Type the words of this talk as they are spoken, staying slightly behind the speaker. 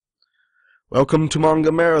Welcome to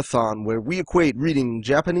Manga Marathon, where we equate reading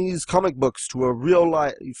Japanese comic books to a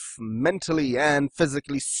real-life, mentally and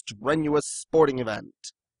physically strenuous sporting event.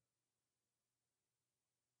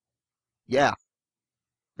 Yeah,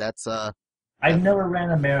 that's, I've that, never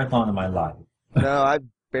ran a marathon in my life. no, I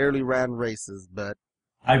barely ran races, but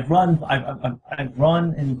I've run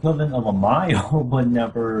an equivalent of a mile, but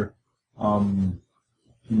never, um,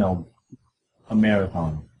 you know, a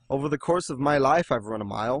marathon. over the course of my life, I've run a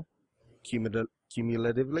mile,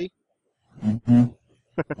 cumulatively. hmm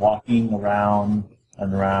Walking around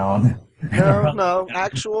and around and No, around. no,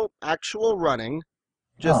 actual running, Oh,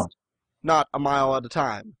 just not a mile at a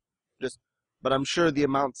time. Just, but I'm sure the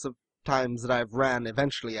amounts of times that I've ran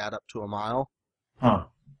eventually add up to a mile, huh.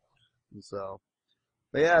 so.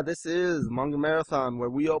 But yeah, this is Manga Marathon, where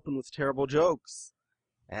we open with terrible jokes.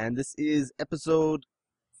 And this is episode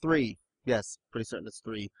 3. Yes, pretty certain it's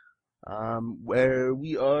 3. Where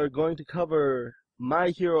we are going to cover My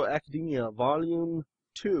Hero Academia Volume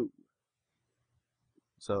 2.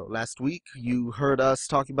 So last week you heard us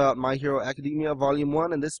talk about My Hero Academia Volume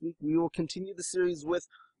 1, and this week we will continue the series with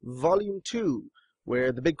Volume 2,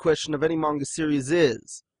 where the big question of any manga series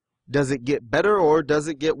is, does it get better or does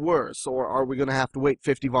it get worse? Or are we going to have to wait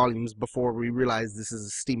 50 volumes before we realize this is a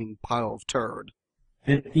steaming pile of turd?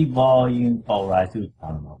 50 volume. Oh, right, I see what you're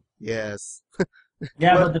talking about. Yes.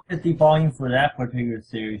 Yeah, Well, but the 50 volume for that particular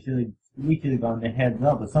series, we should have gone the heads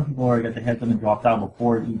up, but some people already got the heads up and dropped out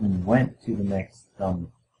before it even went to the next,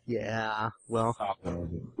 yeah, well,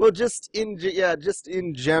 software. just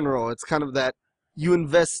in general, it's kind of that you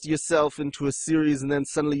invest yourself into a series and then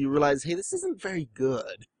suddenly you realize, hey, this isn't very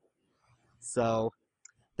good. So,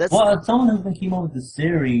 that's, Well, as someone who came up with the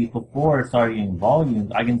series before it started getting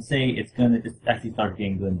volumes, I can say it's actually start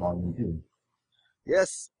getting good in volume too.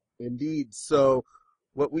 yes, indeed. So,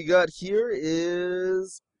 what we got here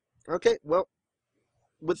is, okay, well,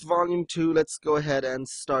 with volume 2, let's go ahead and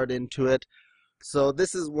start into it. So,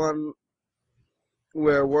 this is one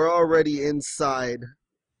where we're already inside,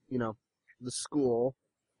 you know, the school,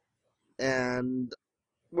 and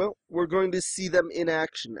well, we're going to see them in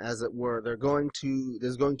action, as it were. There's going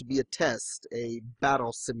to be a test, a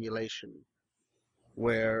battle simulation,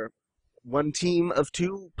 where one team of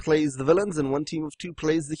two plays the villains and one team of two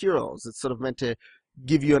plays the heroes. It's sort of meant to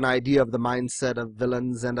give you an idea of the mindset of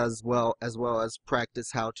villains, and as well as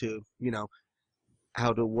practice how to,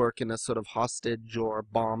 how to work in a sort of hostage or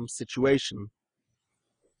bomb situation.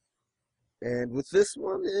 And with this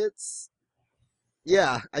one,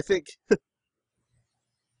 yeah, I think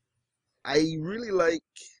I really like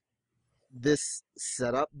this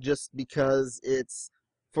setup just because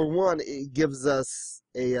for one, it gives us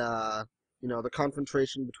the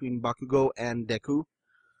confrontation between Bakugo and Deku,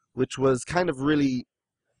 which was kind of really,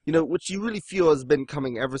 which you really feel has been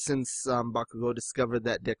coming ever since Bakugo discovered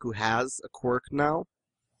that Deku has a quirk now.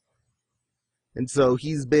 And so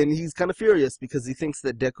he's kind of furious because he thinks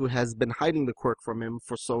that Deku has been hiding the quirk from him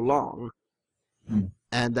for so long, Hmm.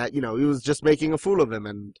 and that, he was just making a fool of him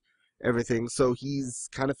and everything. So he's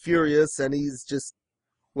kind of furious, and he's just,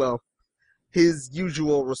 well, his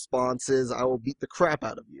usual response is, I will beat the crap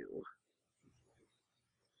out of you.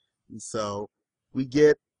 And so we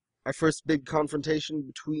get our first big confrontation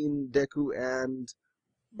between Deku and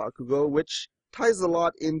Bakugo, which ties a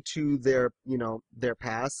lot into their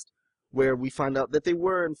past, where we find out that they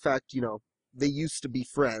were, in fact, they used to be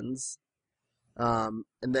friends. And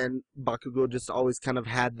then Bakugo just always kind of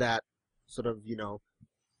had that sort of,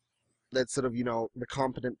 the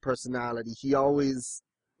competent personality. He always,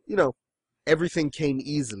 you know, everything came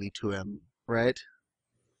easily to him, right?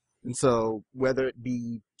 And so, whether it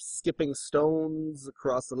be skipping stones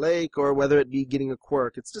across a lake or whether it be getting a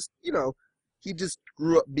quirk, it's just, he just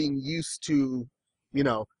grew up being used to, you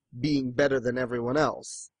know, being better than everyone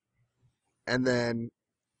else. And then,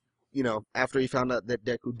 after he found out that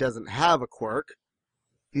Deku doesn't have a quirk,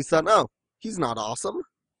 he thought, oh, he's not awesome.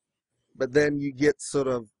 But then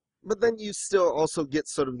you still also get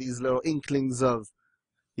sort of these little inklings of,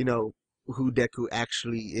 you know, who Deku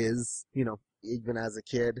actually is, even as a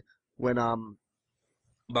kid, when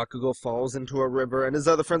Bakugo falls into a river and his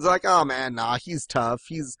other friends are like, oh man, nah, he's tough,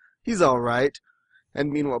 he's all right.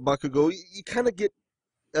 And meanwhile, Bakugo, you kind of get,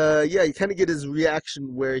 you kind of get his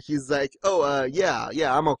reaction where he's like, oh, yeah,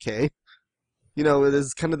 I'm okay.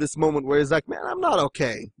 There's kind of this moment where he's like, man, I'm not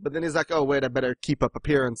okay. But then he's like, oh, wait, I better keep up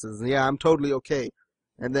appearances. And yeah, I'm totally okay.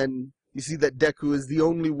 And then you see that Deku is the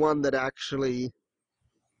only one that actually,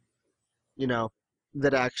 you know,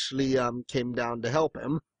 came down to help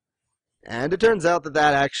him. And it turns out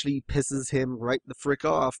that actually pisses him right the frick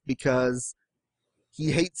off because,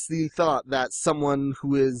 he hates the thought that someone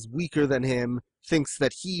who is weaker than him thinks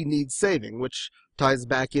that he needs saving, which ties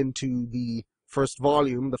back into the first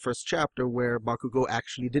volume, the first chapter, where Bakugo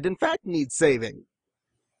actually did in fact need saving.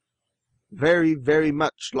 Very, very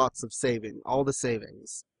much lots of saving. All the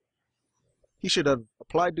savings. He should have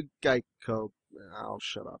applied to Geico. I'll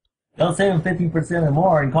shut up. They'll save him 50% or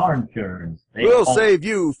more in car insurance. We'll save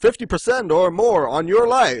you 50% or more on your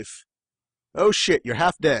life. Oh shit, you're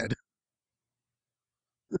half dead.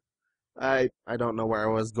 I don't know where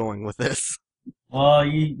I was going with this. Well,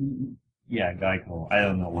 yeah, Geico. I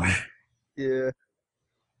don't know where. Yeah.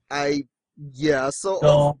 Yeah,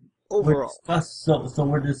 So overall.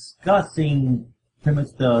 we're discussing pretty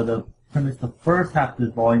much the first half of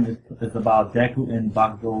this volume is about Deku and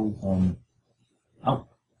Bakugo's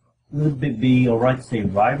would it be alright to say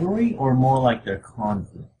rivalry or more like their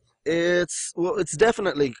conflict? It's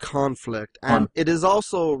definitely conflict, and it is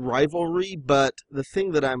also rivalry, but the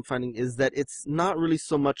thing that I'm finding is that it's not really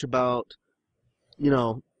so much about,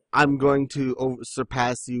 I'm going to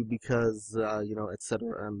surpass you because,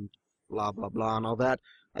 etc., and blah, blah, blah, and all that.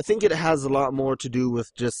 I think it has a lot more to do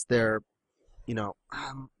with just their, you know,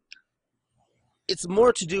 it's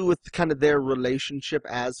more to do with kind of their relationship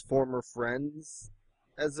as former friends,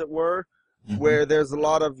 as it were, where there's a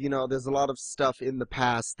lot of, there's a lot of stuff in the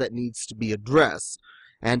past that needs to be addressed.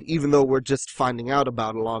 And even though we're just finding out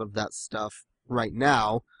about a lot of that stuff right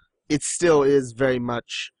now, it still is very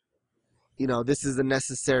much, this is a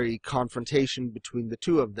necessary confrontation between the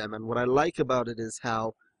two of them. And what I like about it is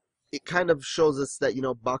how it kind of shows us that,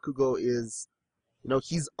 Bakugo is,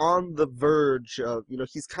 he's on the verge of,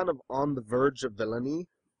 he's kind of on the verge of villainy,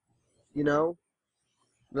 And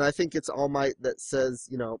I think it's All Might that says,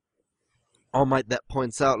 All Might that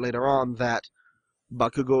points out later on that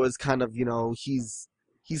Bakugo is kind of, he's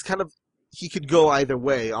kind of, he could go either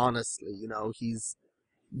way, honestly, he's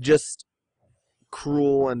just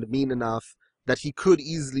cruel and mean enough that he could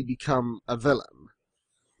easily become a villain.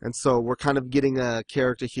 And so we're kind of getting a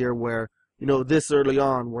character here where, this early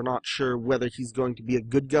on, we're not sure whether he's going to be a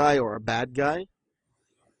good guy or a bad guy.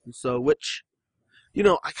 And so, which,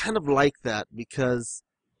 I kind of like that because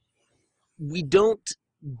we don't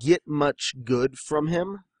get much good from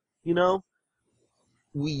him,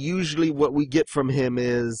 We usually, what we get from him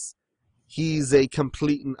is he's a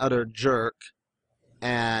complete and utter jerk,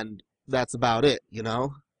 and that's about it,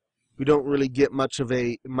 We don't really get much of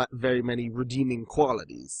very many redeeming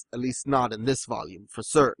qualities, at least not in this volume, for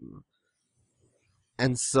certain.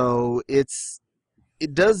 And so it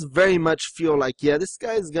does very much feel like, yeah, this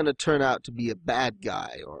guy's gonna turn out to be a bad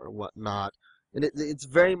guy or whatnot. And it's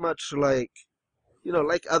very much like,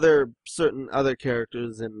 like certain other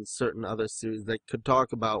characters in certain other series that could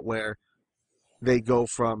talk about where they go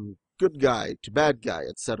from good guy to bad guy,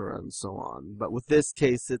 etc., and so on. But with this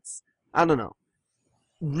case, I don't know.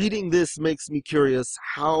 Reading this makes me curious,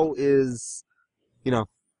 how is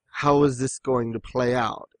this going to play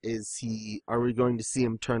out? Are we going to see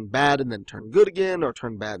him turn bad and then turn good again, or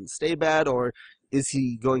turn bad and stay bad, or is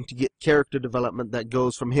he going to get character development that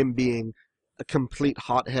goes from him being a complete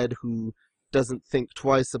hothead who doesn't think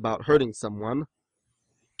twice about hurting someone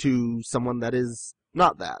to someone that is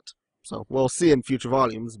not that? So we'll see in future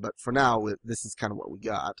volumes, but for now, this is kind of what we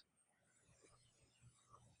got.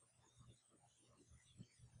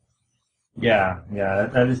 Yeah,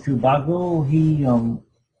 that is true. Bakugo,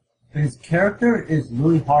 his character is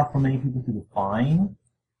really hard for many people to define.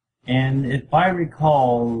 And if I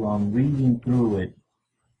recall, reading through it,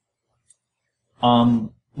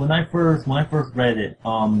 when I first read it,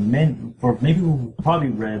 for maybe who probably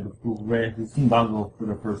who've seen Bakugo for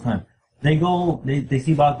the first time, they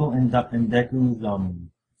see Bakugo and Deku's,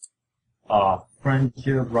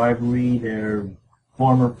 friendship, rivalry, their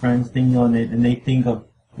former friends thing on it, and they think of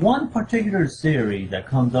one particular series that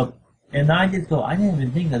comes up, and I just go, I didn't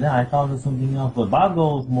even think of that. I thought of something else. But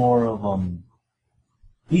Bakugo's more of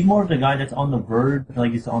he's more of the guy that's on the verge,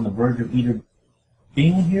 like he's on the verge of either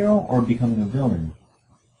being a hero or becoming a villain.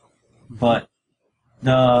 But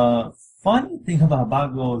the funny thing about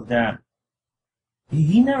Bakugo is that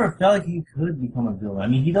he never felt like he could become a villain. I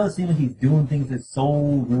mean, he does seem like he's doing things that's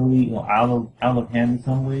so really out of hand in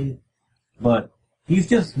some ways, but he's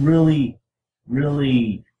just really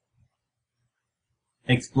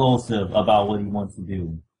explosive about what he wants to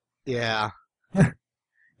do. Yeah.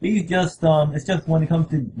 He's just it's just when it comes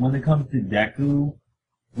to Deku, when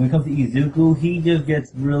it comes to Izuku, he just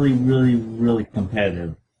gets really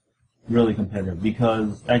competitive. Really competitive.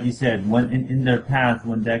 Because as you said, when in their past,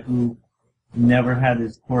 when Deku never had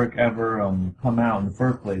his quirk ever come out in the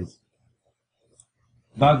first place,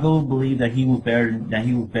 Bago believed that he was better than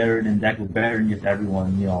Deku, better than just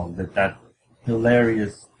everyone. You know that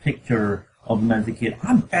hilarious picture of him as a kid.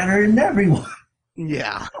 I'm better than everyone.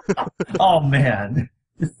 Yeah. Oh man,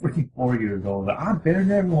 just freaking 4 years old. Like, I'm better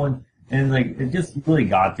than everyone, and like it just really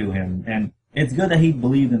got to him. And it's good that he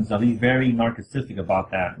believed himself. He's very narcissistic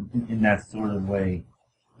about that in that sort of way.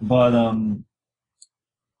 But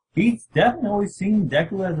he's definitely always seen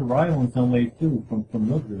Deku as a rival in some ways too, from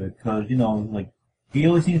looks of it. Because you know, like he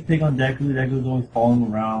always seems to pick on Deku. Deku's always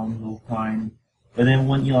following around those times. But then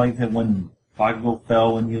when you know, like I said, when Bakugo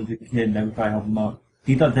fell when he was a kid, and Deku tried to help him out,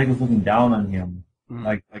 he thought Deku was looking down on him. Mm.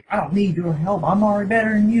 Like I don't need your help. I'm already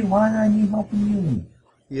better than you. Why do I need help from you?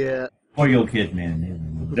 Yeah. 4-year-old kids, man, they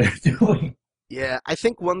don't know what they're doing. Yeah. I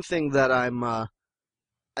think one thing that I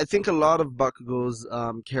think a lot of Bakugo's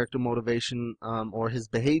character motivation or his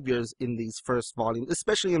behaviors in these first volumes,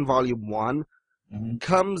 especially in volume one, Mm-hmm.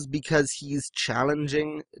 comes because he's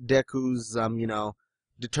challenging Deku's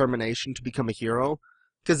determination to become a hero.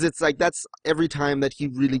 Because it's like that's every time that he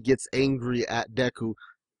really gets angry at Deku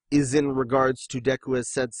is in regards to Deku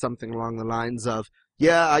has said something along the lines of,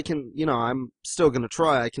 "Yeah, I can, I'm still gonna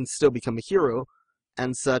try. I can still become a hero,"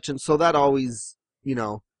 and such. And so that always,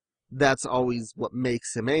 that's always what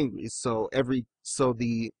makes him angry. So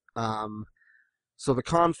the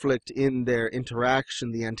conflict in their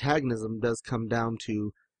interaction, the antagonism does come down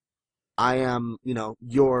to I am,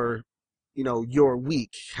 you're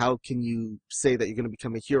weak. How can you say that you're going to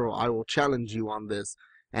become a hero? I will challenge you on this.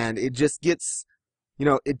 And it just gets,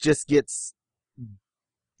 it just gets,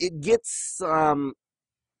 it gets,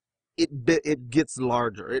 it gets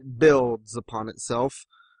larger. It builds upon itself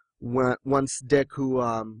once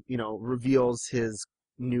Deku, reveals his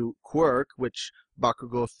new quirk, which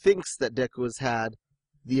Bakugo thinks that Deku has had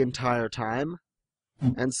the entire time.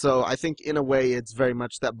 And so I think in a way it's very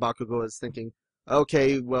much that Bakugo is thinking,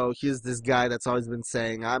 okay, well, here's this guy that's always been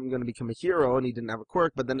saying, I'm going to become a hero, and he didn't have a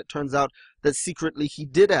quirk, but then it turns out that secretly he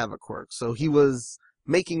did have a quirk. So he was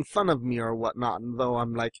making fun of me or whatnot. And though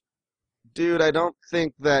I'm like, dude, I don't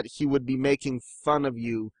think that he would be making fun of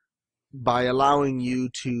you by allowing you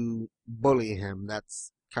to bully him.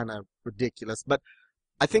 That's kind of ridiculous. But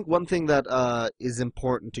I think one thing that is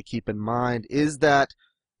important to keep in mind is that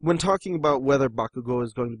when talking about whether Bakugo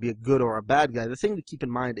is going to be a good or a bad guy, the thing to keep in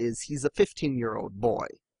mind is he's a 15-year-old boy.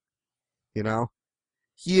 You know?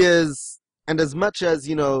 He is, and as much as,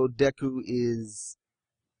 Deku is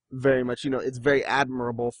very much, it's very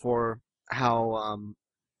admirable for how,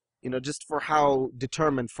 just for how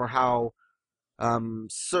determined, for how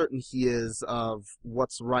certain he is of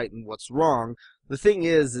what's right and what's wrong. The thing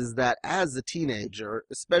is that as a teenager,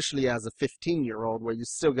 especially as a 15-year-old, where you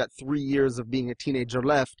still got 3 years of being a teenager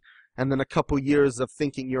left, and then a couple years of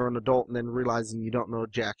thinking you're an adult and then realizing you don't know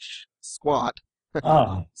jack squat.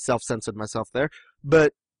 Oh, Self-censored myself there.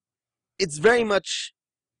 But it's very much,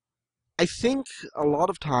 I think a lot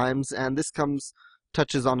of times, and this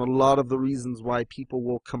touches on a lot of the reasons why people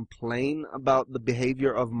will complain about the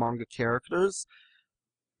behavior of manga characters.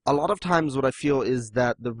 A lot of times what I feel is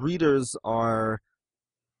that the readers are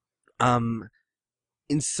um,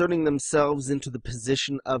 inserting themselves into the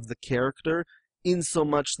position of the character in so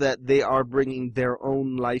much that they are bringing their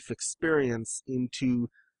own life experience into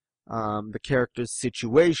the character's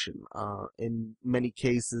situation. In many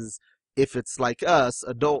cases, if it's like us,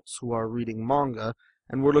 adults who are reading manga,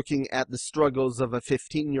 and we're looking at the struggles of a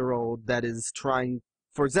 15-year-old that is trying,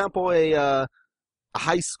 for example, a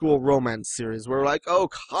high school romance series where we're like, oh,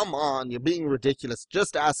 come on, you're being ridiculous.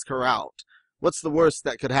 Just ask her out. What's the worst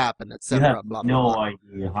that could happen, you have etc. Blah, blah, blah. no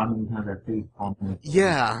idea how many times I face compliments.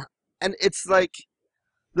 Yeah. And it's like,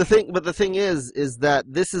 the thing is that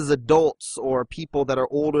this is adults or people that are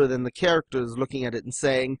older than the characters looking at it and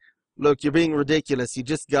saying, look, you're being ridiculous. You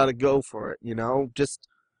just gotta go for it, Just,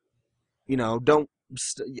 don't,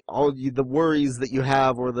 the worries that you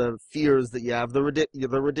have or the fears that you have, they're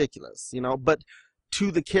ridiculous, But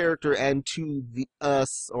to the character and to the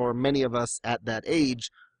us or many of us at that age,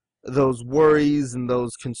 those worries and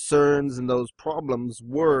those concerns and those problems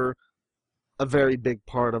were a very big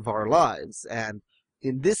part of our lives. And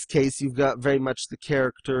in this case, you've got very much the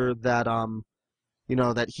character that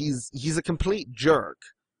that he's a complete jerk,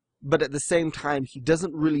 but at the same time he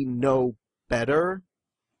doesn't really know better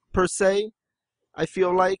per se. I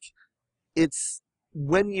feel like it's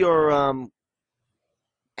when you're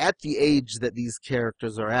at the age that these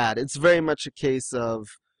characters are at, it's very much a case of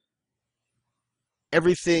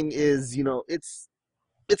everything is,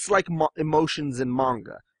 it's like emotions in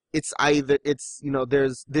manga. It's either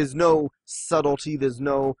there's no subtlety, there's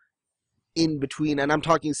no in between, and I'm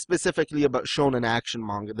talking specifically about shonen action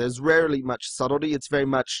manga. There's rarely much subtlety. It's very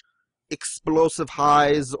much explosive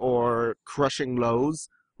highs or crushing lows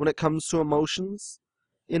when it comes to emotions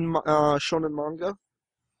in shonen manga.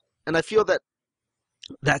 And I feel that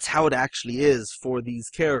that's how it actually is for these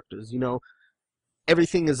characters.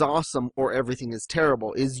 Everything is awesome or everything is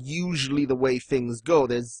terrible is usually the way things go.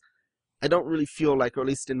 I don't really feel like, or at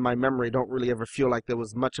least in my memory, don't really ever feel like there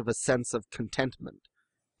was much of a sense of contentment.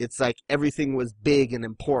 It's like everything was big and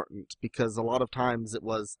important because a lot of times it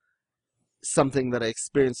was something that I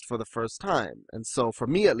experienced for the first time. And so for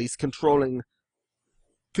me at least, controlling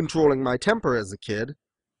my temper as a kid,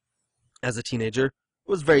 as a teenager,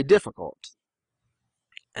 was very difficult.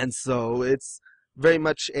 And so it's very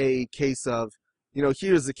much a case of,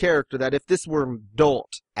 here's a character that if this were an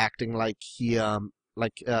adult acting like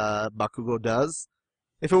Bakugo does,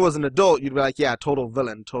 if it was an adult, you'd be like, yeah, total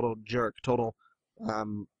villain, total jerk, total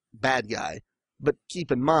bad guy. But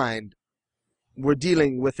keep in mind, we're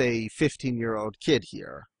dealing with a 15-year-old kid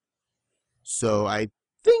here. So I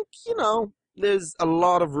think, there's a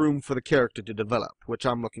lot of room for the character to develop, which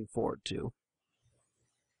I'm looking forward to.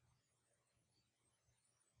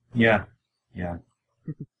 Yeah, yeah.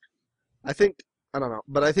 I think, I don't know,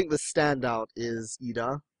 but I think the standout is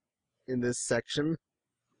Ida in this section.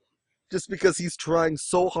 Just because he's trying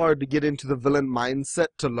so hard to get into the villain mindset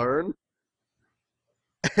to learn.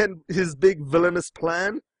 And his big villainous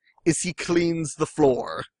plan is he cleans the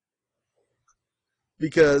floor.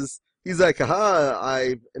 Because he's like, aha,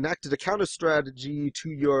 I've enacted a counter strategy to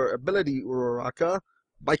your ability, Uraraka.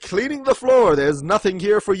 By cleaning the floor, there's nothing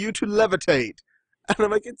here for you to levitate. And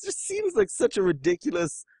I'm like, it just seems like such a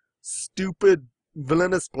ridiculous, stupid,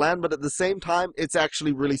 villainous plan, but at the same time, it's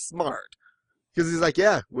actually really smart. Because he's like,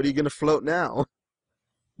 yeah, what are you going to float now?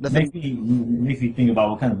 Nothing. Makes me think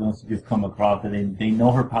about what kind of villains you just come across, and they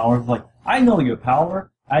know her powers. Like, I know your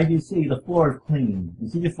power. I just see the floor is clean.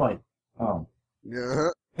 And she's just like, oh.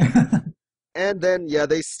 Yeah. And then, yeah,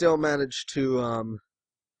 they still managed to,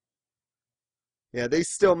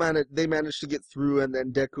 they managed to get through, and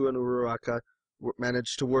then Deku and Uraraka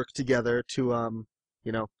managed to work together to,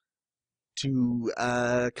 you know,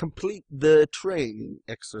 complete the training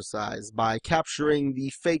exercise by capturing the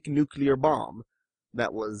fake nuclear bomb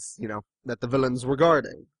that was, that the villains were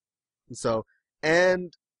guarding. So,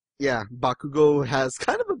 and yeah, Bakugo has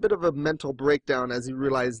kind of a bit of a mental breakdown as he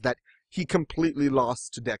realized that he completely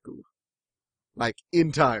lost to Deku. Like,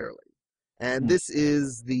 entirely. And this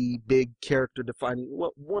is the big character defining,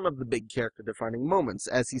 well, one of the big character defining moments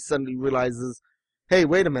as he suddenly realizes, hey,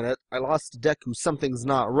 wait a minute, I lost to Deku, something's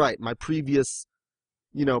not right. My previous,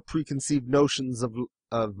 preconceived notions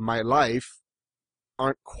of my life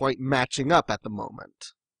aren't quite matching up at the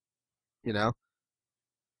moment. You know?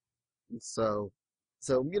 So,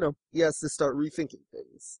 he has to start rethinking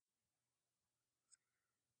things.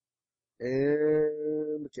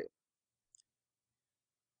 And, okay.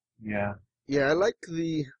 Yeah. Yeah, I like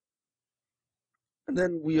and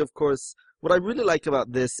then we, of course, what I really like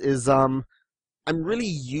about this is, I'm really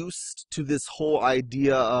used to this whole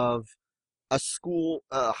idea of a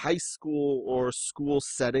high school or school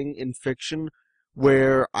setting in fiction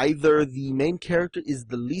where either the main character is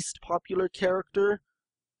the least popular character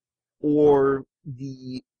or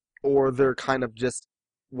they're kind of just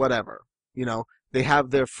whatever. They have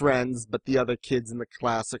their friends, but the other kids in the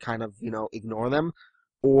class are kind of, ignore them,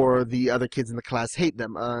 or the other kids in the class hate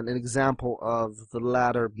them. An example of the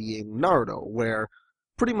latter being Naruto, where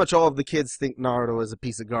pretty much all of the kids think Naruto is a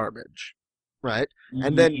piece of garbage, right?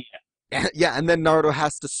 And then, Yeah. yeah, and then Naruto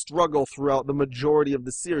has to struggle throughout the majority of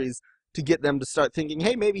the series to get them to start thinking,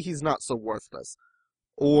 hey, maybe he's not so worthless.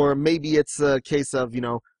 Or maybe it's a case of,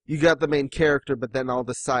 you got the main character, but then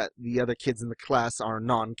the other kids in the class are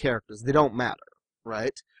non-characters. They don't matter,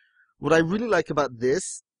 right? What I really like about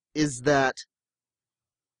this is that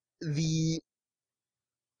I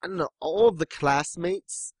don't know, all of the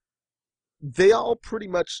classmates, they all pretty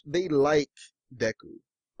much, they like Deku,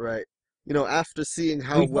 right? After seeing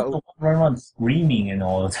how He's not the well, one running around screaming and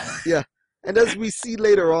all the time. yeah. And as we see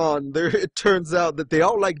later on, it turns out that they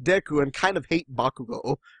all like Deku and kind of hate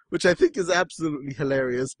Bakugo, which I think is absolutely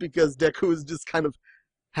hilarious because Deku is just kind of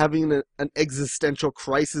having an existential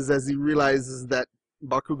crisis as he realizes that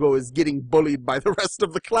Bakugo is getting bullied by the rest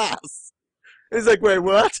of the class. And he's like, wait,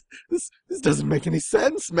 what? This doesn't make any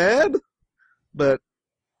sense, man. But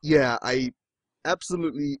yeah, I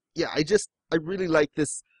really like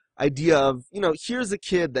this idea of, here's a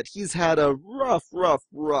kid that he's had a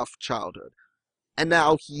rough childhood. And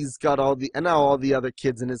now and now all the other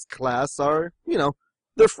kids in his class are,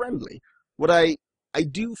 they're friendly. What I I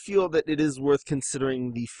do feel that it is worth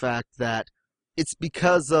considering the fact that it's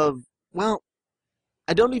because of, well,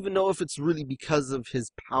 I don't even know if it's really because of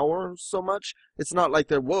his power so much. It's not like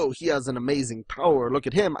they're, whoa, he has an amazing power, look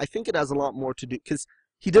at him. I think it has a lot more to do, because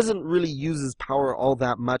he doesn't really use his power all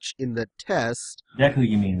that much in the test. Deku,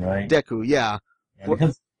 you mean, right? Deku, yeah. Yeah, Well,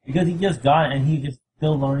 because he just got it and he's just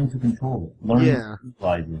still learning to control it, learning to yeah.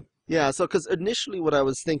 utilize it. Yeah, so because initially what I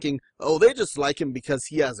was thinking, oh, they just like him because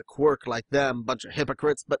he has a quirk like them, bunch of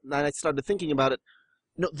hypocrites. But then I started thinking about it.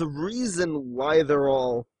 No, the reason why they're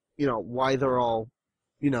all,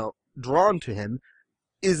 drawn to him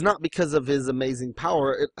is not because of his amazing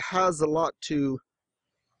power. It has a lot to,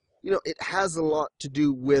 it has a lot to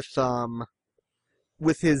do with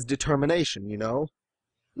his determination.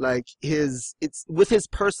 Like it's with his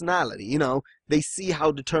personality. They see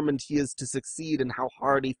how determined he is to succeed and how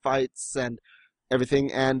hard he fights and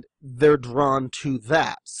everything, and they're drawn to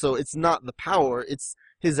that. So it's not the power, it's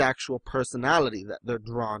his actual personality that they're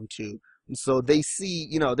drawn to. And so they see,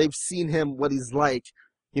 they've seen him, what he's like,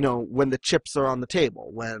 when the chips are on the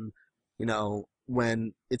table, when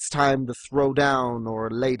it's time to throw down or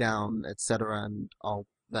lay down, etc., and all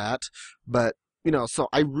that. But so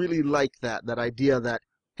I really like that idea that,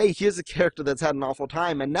 hey, here's a character that's had an awful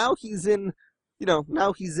time, and now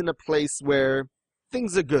now he's in a place where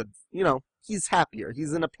things are good. He's happier.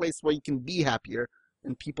 He's in a place where he can be happier,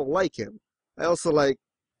 and people like him.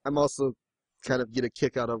 I'm also kind of get a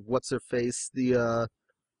kick out of what's her face, the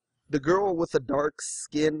girl with the dark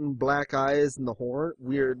skin, black eyes, and the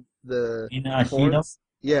the You know, Ashino? horns.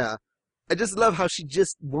 Yeah, I just love how she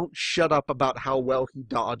just won't shut up about how well he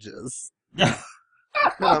dodges. And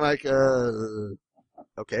I'm like,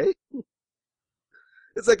 okay.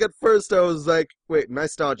 It's like at first I was like, wait,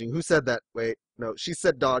 nice dodging. Who said that? Wait, no, she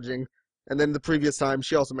said dodging. And then the previous time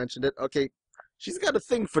she also mentioned it. Okay, she's got a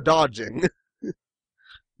thing for dodging.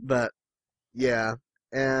 But yeah,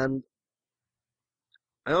 and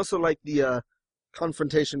I also like the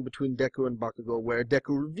confrontation between Deku and Bakugo, where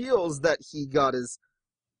Deku reveals that he got his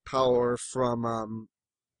power from,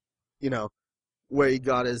 you know, where he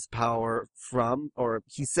got his power from, or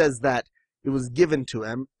he says that it was given to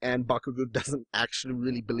him, and Bakugo doesn't actually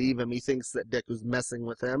really believe him. He thinks that Deku's messing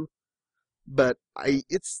with him. But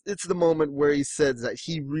it's the moment where he says that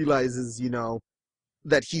he realizes,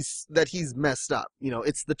 that he's messed up.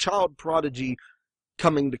 It's the child prodigy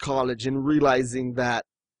coming to college and realizing that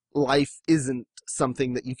life isn't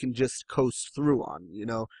something that you can just coast through on,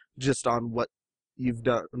 just on what you've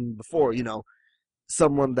done before,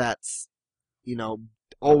 someone that's, you know,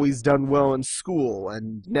 always done well in school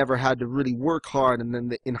and never had to really work hard, and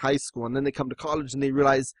then in high school, and then they come to college and they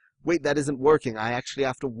realize, wait, that isn't working. I actually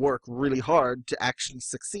have to work really hard to actually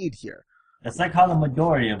succeed here. It's like how the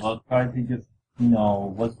majority of us try to just,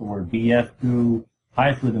 what's the word, BS through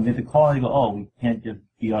high school and get to college and go, oh, we can't just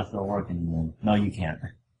be ourselves work anymore. No, you can't.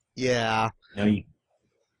 Yeah. No, you.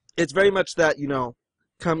 It's very much that,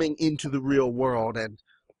 coming into the real world and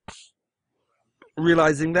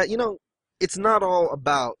realizing that, it's not all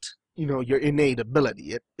about, your innate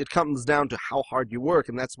ability. It comes down to how hard you work,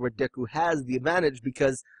 and that's where Deku has the advantage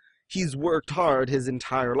because he's worked hard his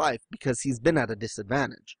entire life because he's been at a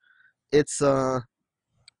disadvantage. It's, I'm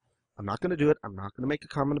not going to do it. I'm not going to make a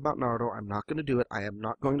comment about Naruto. I'm not going to do it. I am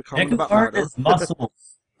not going to comment Deku about earned Naruto. his muscles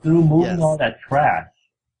through moving Yes. all that trash.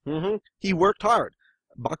 He worked hard.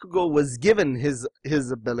 Bakugo was given his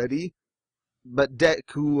ability, but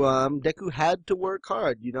Deku had to work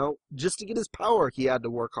hard. Just to get his power, he had to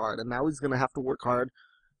work hard, and now he's gonna have to work hard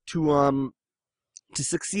to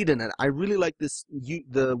succeed in it. I really like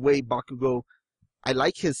the way Bakugo. I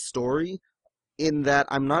like his story in that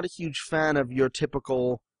I'm not a huge fan of your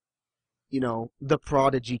typical, the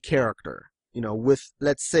prodigy character. With,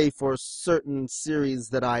 let's say, for certain series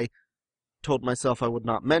that I told myself I would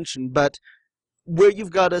not mention, but where you've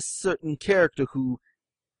got a certain character who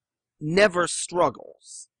never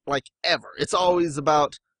struggles, like ever. It's always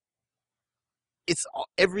about,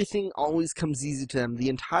 everything always comes easy to them the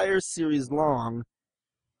entire series long,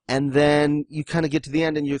 and then you kind of get to the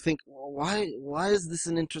end and you think, well, why is this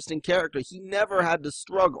an interesting character? He never had to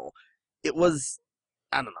struggle. It was,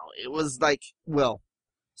 I don't know, it was like, well,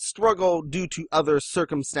 struggle due to other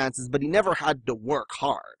circumstances, but he never had to work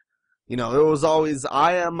hard. It was always,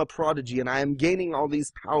 I am a prodigy and I am gaining all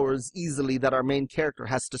these powers easily that our main character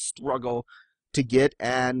has to struggle to get.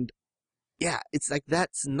 And yeah, it's like,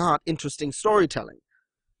 that's not interesting storytelling.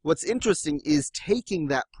 What's interesting is taking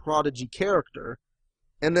that prodigy character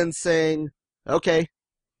and then saying, okay,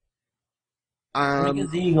 Break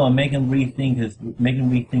his ego and make him rethink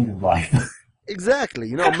his life.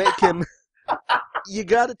 exactly, make him, you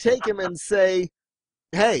gotta take him and say,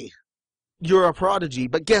 hey, you're a prodigy,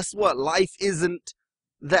 but guess what? Life isn't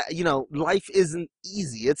that, life isn't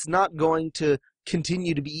easy. It's not going to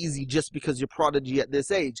continue to be easy just because you're prodigy at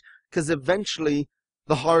this age, because eventually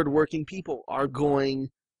the hardworking people are going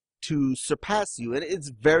to surpass you. And it's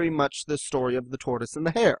very much the story of the tortoise and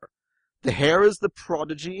the hare. The hare is the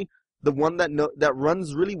prodigy, the one that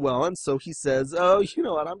runs really well, and so he says, "Oh, you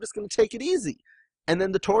know what? I'm just going to take it easy." And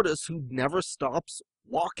then the tortoise, who never stops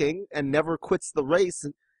walking and never quits the race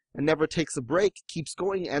and never takes a break, keeps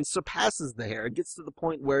going and surpasses the hare. It gets to the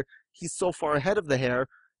point where he's so far ahead of the hare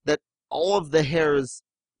that all of the hare's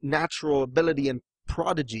natural ability and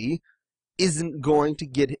prodigy isn't going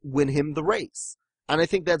to win him the race. And I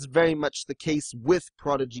think that's very much the case with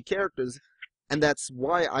prodigy characters, and that's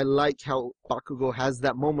why I like how Bakugo has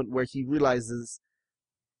that moment where he realizes,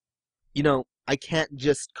 I can't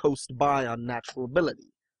just coast by on natural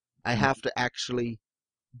ability. I have to actually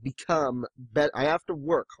become better. I have to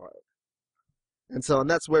work hard. And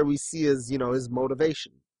that's where we see his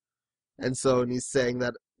motivation. And he's saying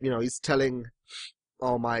that, he's telling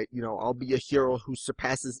All Might, I'll be a hero who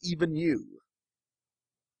surpasses even you.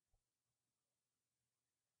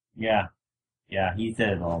 Yeah, yeah, he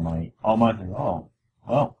said All Might says, oh,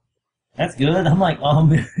 well, that's good. I'm like,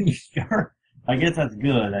 sure. I guess that's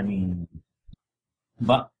good. I mean,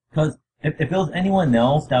 but, cause if it was anyone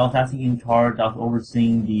else that was actually in charge, that was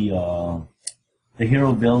overseeing the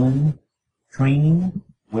hero villain training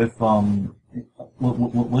with them,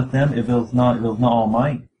 if it was not All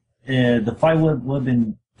Might, the fight would have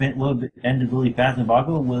ended really fast, and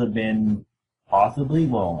Bakugo would have been possibly,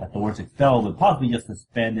 well, at the worst expelled, but possibly just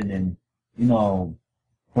suspended and, you know,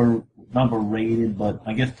 not berated, but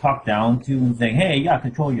I guess talked down to and saying, hey, you gotta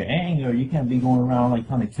control your anger, you can't be going around like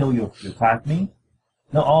trying to kill your classmate.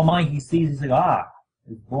 No, All Might, he sees, he's like,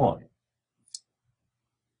 this boy.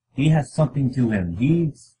 He has something to him.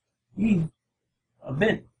 He's a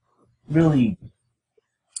bit really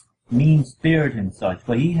mean-spirited and such,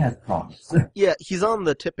 but he has promise. Yeah, he's on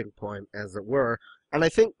the tipping point, as it were. And I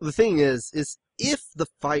think the thing is if the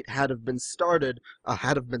fight had have been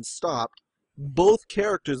stopped, both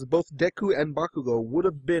characters, both Deku and Bakugo, would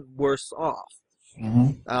have been worse off.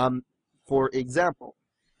 Mm-hmm. For example,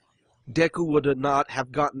 Deku would not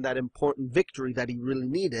have gotten that important victory that he really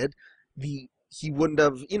needed. He wouldn't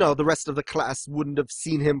have, the rest of the class wouldn't have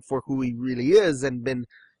seen him for who he really is and been,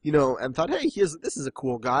 and thought, hey, this is a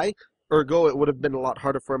cool guy. Ergo, it would have been a lot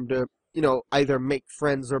harder for him to, either make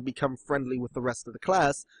friends or become friendly with the rest of the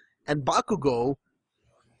class. And Bakugo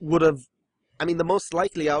would have, the most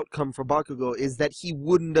likely outcome for Bakugo is that he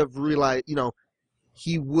wouldn't have realized,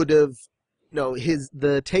 he would have,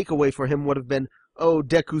 the takeaway for him would have been, oh,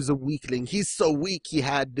 Deku's a weakling. He's so weak he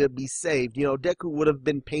had to be saved. Deku would have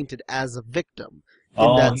been painted as a victim in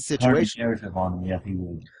Oh, that he turned the situation. narrative on him. Yes, he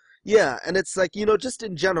would. Yeah, and it's like, just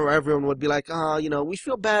in general, everyone would be like, we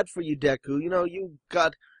feel bad for you, Deku.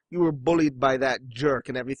 You were bullied by that jerk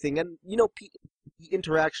and everything. And, the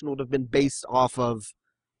interaction would have been based off of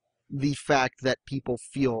the fact that people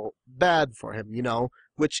feel bad for him,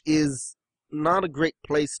 which is not a great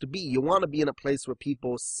place to be. You want to be in a place where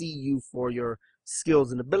people see you for your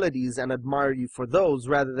skills and abilities and admire you for those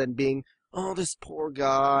rather than being, oh, this poor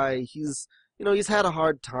guy, he's had a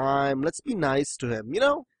hard time. Let's be nice to him.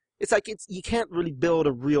 It's like you can't really build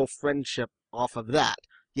a real friendship off of that.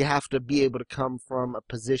 You have to be able to come from a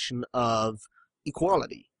position of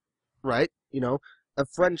equality, right? A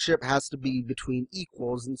friendship has to be between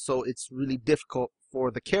equals, and so it's really difficult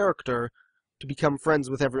for the character to become friends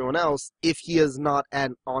with everyone else if he is not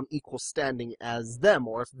on equal standing as them,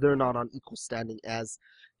 or if they're not on equal standing as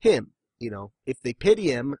him. If they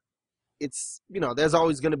pity him, it's, there's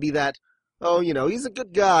always going to be that, oh, he's a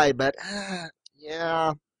good guy, but,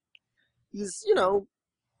 yeah, he's,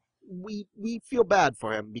 we feel bad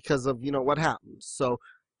for him because of, what happens. So,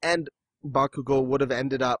 and Bakugo would have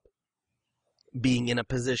ended up being in a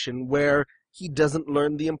position where he doesn't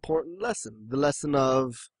learn the important lesson. The lesson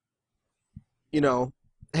of,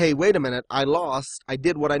 hey, wait a minute, I lost. I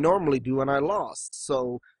did what I normally do and I lost.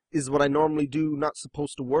 So is what I normally do not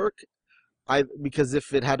supposed to work? Because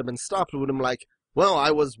if it had been stopped, it would have been like, well,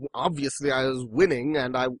 I was winning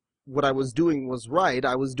and what I was doing was right.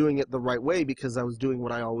 I was doing it the right way because I was doing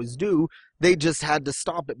what I always do. They just had to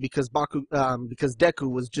stop it because because Deku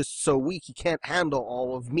was just so weak he can't handle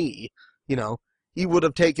all of me. He would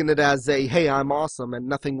have taken it as a, hey, I'm awesome, and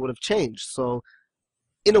nothing would have changed. So,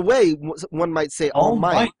 in a way, one might say All All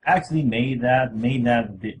Might. Might actually made that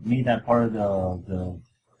part of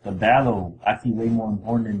the battle actually way more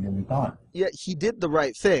important than we thought. Yeah, he did the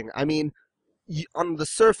right thing. on the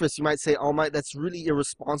surface, you might say, "Oh my, that's really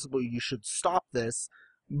irresponsible. You should stop this."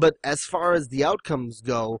 But as far as the outcomes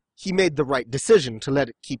go, he made the right decision to let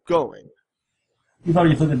it keep going. You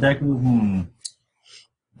probably just look at Deku,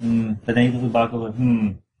 but then you look at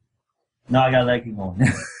Bakugo, no, I gotta let it keep going.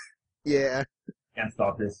 Yeah. Can't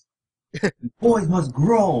stop this. Boys must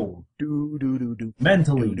grow Do do do do.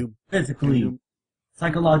 mentally, Do, do, physically, do,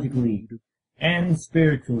 psychologically, and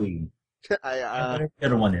spiritually. I And whatever the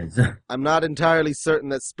other one is. I'm not entirely certain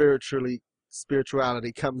that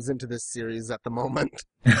spirituality comes into this series at the moment.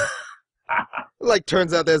 Like,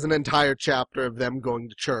 turns out there's an entire chapter of them going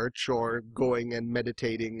to church or going and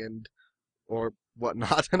meditating and or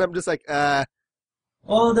whatnot, and I'm just like,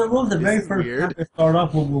 Well, the this very is first weird. chapter start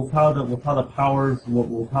off with how the powers,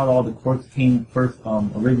 with how all the quirks came first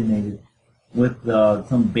originated, with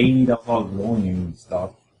some baby that's all glowing and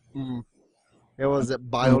stuff. Mm. It was it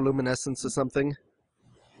bioluminescence or something.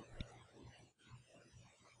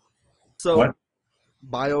 So What?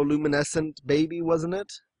 bioluminescent baby, wasn't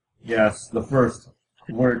it? Yes, the first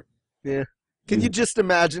word. Yeah. Can you just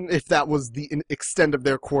imagine if that was the extent of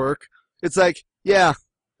their quirk? It's like, yeah,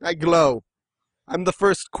 I glow. I'm the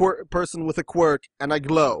first person with a quirk, and I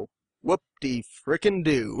glow. Whoop-de frickin'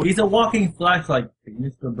 do. He's a walking flashlight, like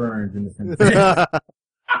Mr. Burns in the sense.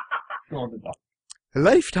 A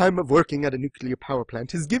lifetime of working at a nuclear power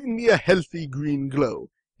plant has given me a healthy green glow,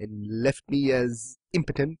 and left me as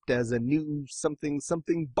impotent as a new something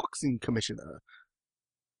boxing commissioner.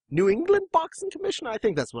 New England boxing commissioner? I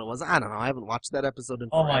think that's what it was. I don't know. I haven't watched that episode in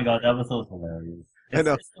Oh forever. my god, that was so hilarious. I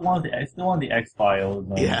know. It's still on the X-Files.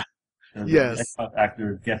 Yeah. The Yes. X-Files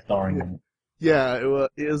actors guest starring in it. Yeah,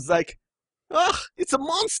 it was like, ugh, it's a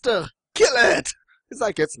monster! Kill it! It's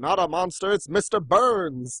like, it's not a monster, it's Mr.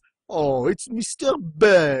 Burns! Oh, it's Mr.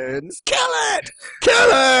 Burns! Kill it! Kill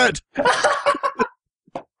it!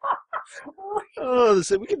 Oh,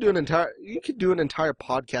 so you could do an entire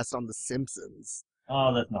podcast on The Simpsons.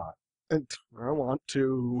 Oh, that's not. And I want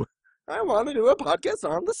to do a podcast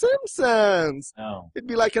on The Simpsons! No. It'd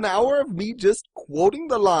be like an hour of me just quoting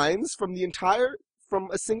the lines from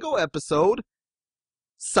a single episode,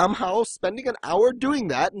 somehow spending an hour doing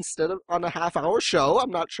that instead of on a half-hour show.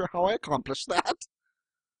 I'm not sure how I accomplished that.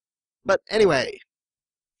 But anyway,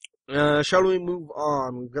 shall we move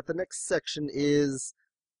on? We've got the next section is,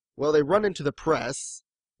 well, they run into the press,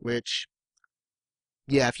 which,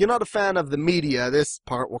 yeah, if you're not a fan of the media, this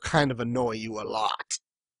part will kind of annoy you a lot.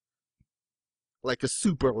 Like a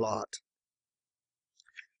super lot.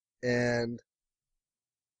 And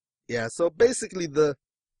yeah, so basically the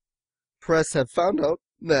press have found out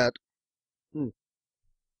that,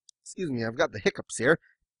 excuse me, I've got the hiccups here.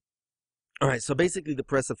 Alright, so basically the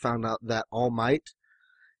press have found out that All Might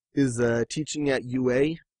is teaching at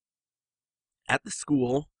UA at the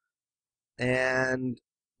school, and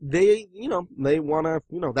they want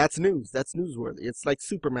to, that's news. That's newsworthy. It's like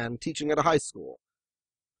Superman teaching at a high school.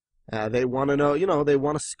 They want to know, they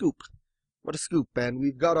want a scoop. What a scoop, and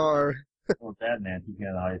we've got our... Or Batman teaching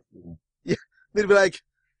at a high school. They'd be like,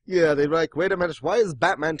 wait a minute, why is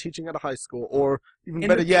Batman teaching at a high school? Or even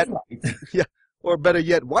better yet, or better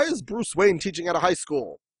yet, why is Bruce Wayne teaching at a high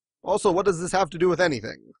school? Also, what does this have to do with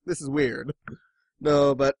anything? This is weird.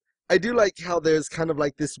 No, but I do like how there's kind of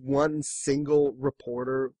like this one single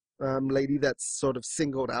reporter lady that's sort of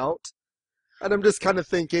singled out. And I'm just kind of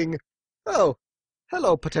thinking, oh,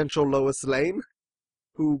 hello, potential Lois Lane,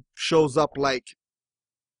 who shows up like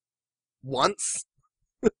once.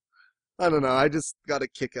 I don't know, I just got a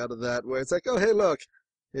kick out of that, where it's like, oh, hey, look,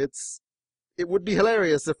 it would be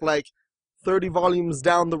hilarious if, like, 30 volumes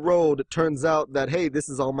down the road, it turns out that, hey, this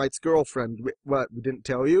is All Might's girlfriend. What, we didn't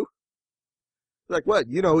tell you? Like, what?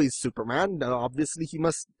 You know he's Superman. Obviously, he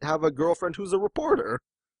must have a girlfriend who's a reporter.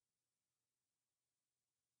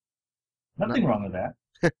 Nothing wrong with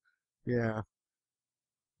that. Yeah.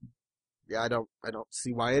 Yeah, I don't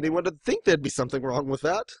see why anyone would think there'd be something wrong with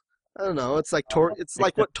that. I don't know. It's like it's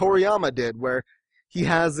like what Toriyama did, where he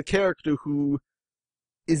has a character who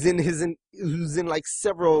is who's in like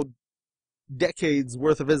several decades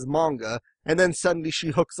worth of his manga, and then suddenly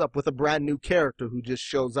she hooks up with a brand new character who just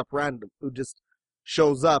shows up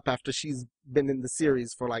after she's been in the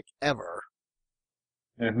series for like ever.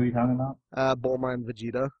 Who are you talking about? Bulma and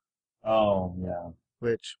Vegeta. Oh yeah.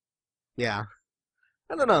 Which, yeah,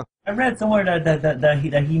 I don't know. I read somewhere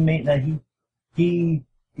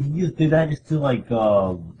he used to do that just to like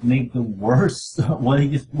make the worse. Well, he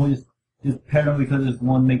just paired them because it's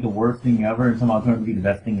one make the worst thing ever, and somehow turned to be the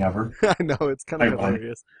best thing ever. I know, it's kind of Ironic.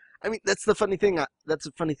 hilarious. I mean, that's the funny thing. That's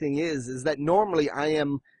the funny thing is that normally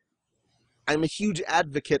I'm a huge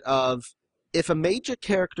advocate of if a major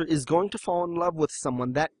character is going to fall in love with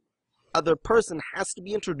someone, that other person has to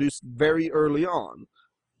be introduced very early on.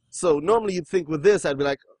 So normally you'd think with this, I'd be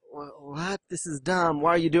like, what? This is dumb.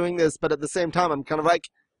 Why are you doing this? But at the same time, I'm kind of like,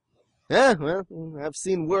 yeah, well, I've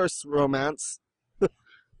seen worse romance.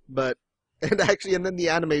 But, and then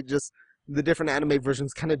the different anime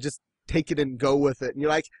versions kind of just take it and go with it. And you're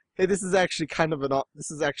like, hey, this is actually kind of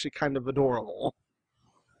adorable.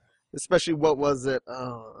 Especially, what was it?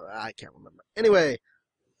 Oh, I can't remember. Anyway,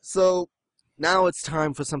 so now it's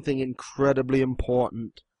time for something incredibly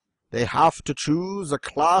important. They have to choose a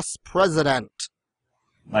class president.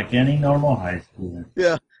 Like any normal high school.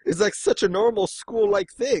 Yeah, it's like such a normal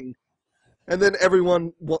school-like thing. And then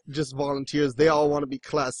everyone just volunteers. They all want to be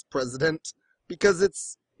class president because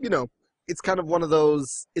it's kind of one of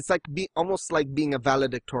those. It's like almost like being a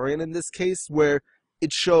valedictorian in this case, where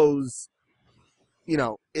it shows,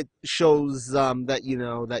 that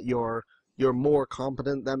you're more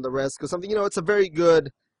competent than the rest or something. It's a very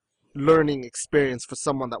good learning experience for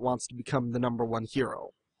someone that wants to become the number one hero.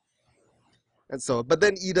 And so, but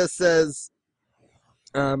then Ida says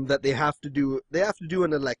that they have to do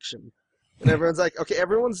an election. And everyone's like, okay,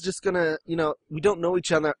 everyone's just gonna, we don't know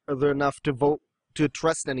each other enough to vote, to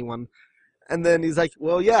trust anyone. And then he's like,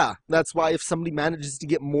 well, yeah, that's why if somebody manages to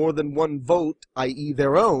get more than one vote, i.e.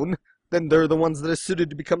 their own, then they're the ones that are suited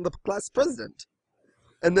to become the class president.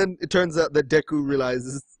 And then it turns out that Deku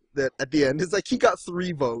realizes that at the end, he's like, he got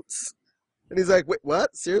 3 votes. And he's like, wait,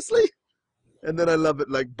 what? Seriously? And then I love it,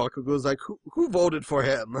 like, Bakugo's like, who voted for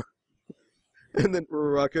him? And then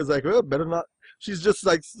Uraraku's like, well, better not. She's just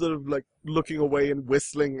like sort of like looking away and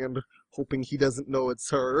whistling and hoping he doesn't know it's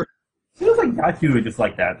her. Feels like Daku just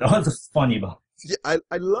like that. That's just funny about it. Yeah,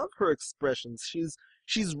 I love her expressions.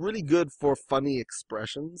 She's really good for funny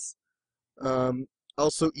expressions.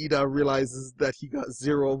 Also, Ida realizes that he got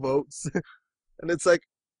 0 votes, and it's like,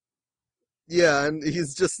 yeah, and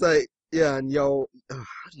he's just like, yeah, and how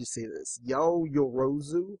do you say this?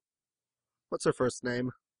 Yorozu? What's her first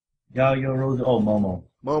name? Yorozu. Oh, Momo.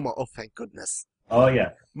 Momo. Oh, thank goodness. Oh,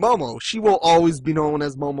 yeah. Momo. She will always be known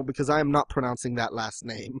as Momo because I am not pronouncing that last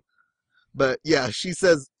name. But yeah, she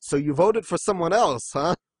says, so you voted for someone else,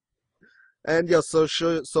 huh? And yeah, so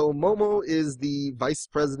Momo is the vice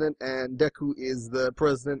president and Deku is the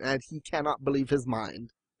president, and he cannot believe his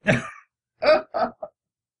mind. Oh,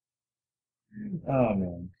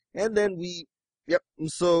 man. And then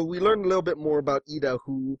so we learn a little bit more about Ida,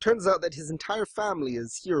 who turns out that his entire family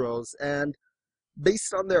is heroes, and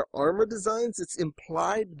based on their armor designs, it's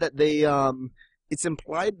implied that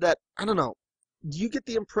I don't know, do you get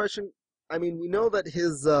the impression, I mean, we know that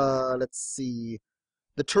his, let's see,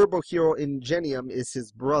 the turbo hero Ingenium is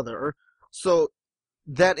his brother, so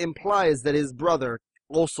that implies that his brother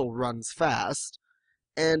also runs fast,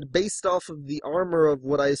 and based off of the armor of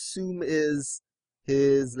what I assume is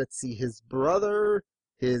his brother,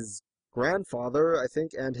 his grandfather, I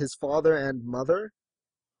think, and his father and mother,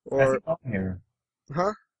 I think long hair.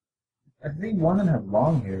 Huh? I think one of them has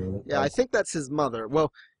long hair. Yeah, I think that's his mother.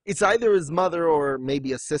 Well, it's either his mother or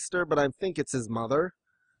maybe a sister, but I think it's his mother.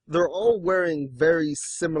 They're all wearing very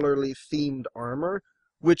similarly themed armor,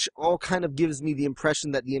 which all kind of gives me the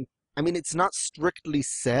impression that it's not strictly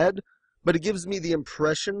said, but it gives me the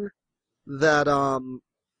impression that,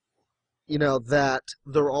 that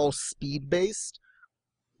they're all speed-based,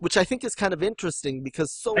 which I think is kind of interesting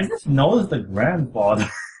because I just noticed the grandfather.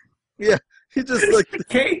 Yeah, he just like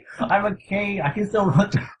I'm a K. I can still run.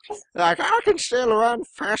 like I can still run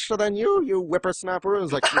faster than you whippersnapper. And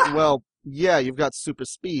it's like, well, yeah, you've got super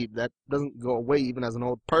speed. That doesn't go away even as an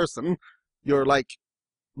old person. You're like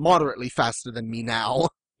moderately faster than me now.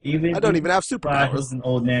 I don't even have superpowers. As an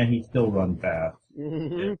old man, he still runs fast.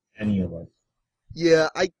 Mm-hmm. Any of us. Yeah,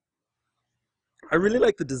 I really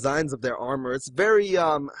like the designs of their armor. It's very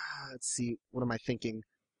let's see, what am I thinking?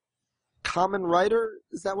 Kamen Rider?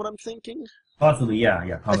 Is that what I'm thinking? Possibly,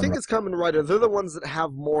 yeah. I think it's Kamen Rider. They're the ones that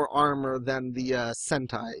have more armor than the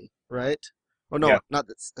Sentai, right? Oh no, yeah. Not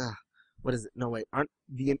that. What is it? No wait,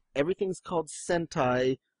 everything's called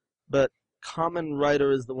Sentai, but Kamen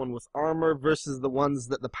Rider is the one with armor versus the ones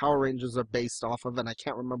that the Power Rangers are based off of, and I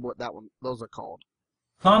can't remember what those are called.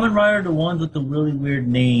 Kamen Rider, the ones with the really weird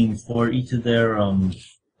names for each of their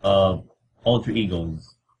alter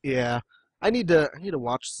egos. Yeah. I need to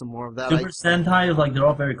watch some more of that. Super Sentai is like they're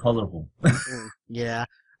all very colorful. Yeah,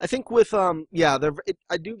 I think with I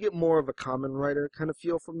do get more of a Kamen Rider kind of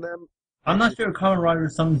feel from them. I'm not sure Kamen Rider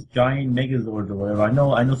is some giant Megazords or whatever. I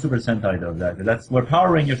know Super Sentai does that. That's where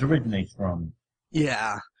Power Rangers originates from.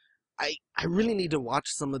 Yeah, I really need to watch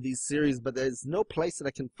some of these series, but there's no place that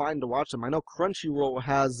I can find to watch them. I know Crunchyroll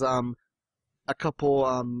has a couple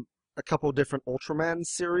a couple different Ultraman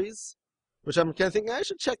series, which I'm kind of thinking I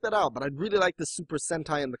should check that out. But I'd really like the Super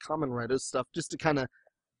Sentai and the Kamen Rider stuff just to kind of,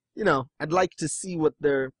 I'd like to see what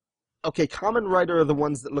they're. Okay, Kamen Rider are the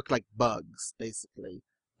ones that look like bugs, basically,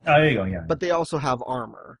 Oh, there you go. Yeah. but they also have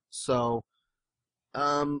armor. So,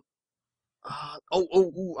 um,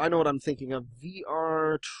 I know what I'm thinking of.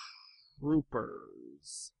 VR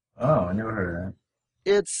Troopers. Oh, I never heard of that.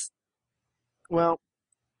 It's well,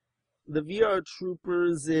 the VR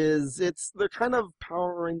Troopers they're kind of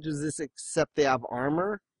Power Rangers except they have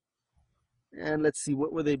armor. And let's see,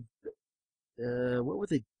 what were they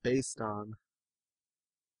based on?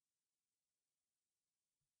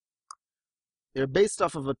 They're based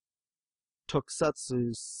off of a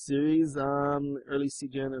Tokusatsu series, early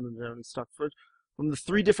CGN and early stock footage from the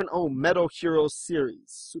three different Metal Hero series: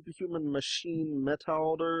 Superhuman Machine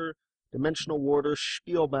Metalder, Dimensional Warder,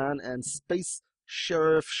 Spielban, and Space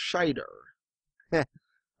Sheriff Scheider.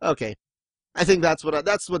 Okay, I think that's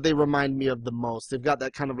what they remind me of the most. They've got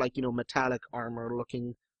that kind of like metallic armor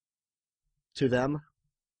looking to them.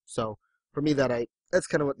 So for me, that's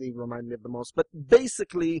kind of what they remind me of the most. But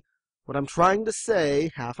basically, what I'm trying to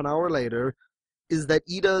say, half an hour later, is that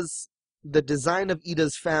the design of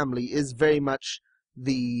Ida's family is very much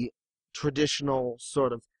the traditional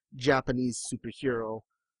sort of Japanese superhero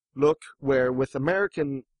look, where with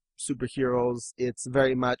American superheroes, it's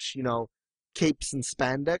very much, capes and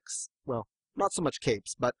spandex. Well, not so much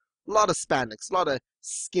capes, but a lot of spandex, a lot of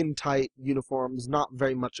skin-tight uniforms, not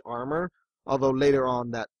very much armor, although later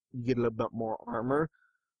on that you get a little bit more armor,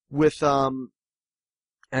 with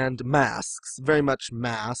and masks, very much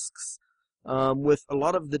masks. With a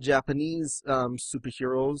lot of the Japanese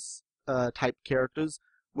superheroes type characters,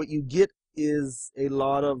 what you get is a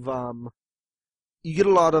lot of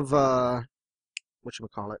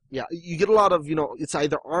whatchamacallit. Yeah, you get a lot of, it's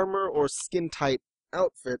either armor or skin tight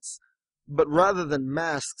outfits, but rather than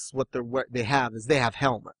masks, they have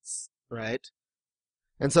helmets, right?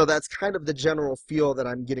 And so that's kind of the general feel that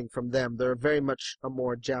I'm getting from them. They're very much a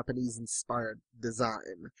more Japanese-inspired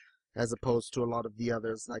design, as opposed to a lot of the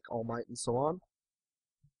others like All Might and so on.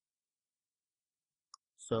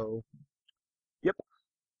 So, yep.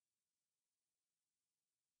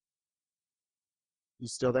 You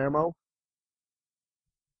still there, Mo?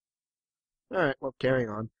 Alright, well, carrying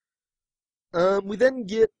on. We then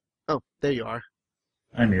get... Oh, there you are.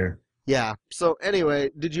 I'm here. Yeah, so anyway,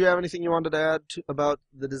 did you have anything you wanted to add about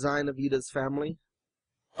the design of Ida's family?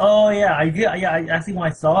 Oh yeah, I did. Yeah, I actually when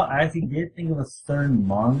I saw it, I actually did think of a certain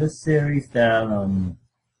manga series that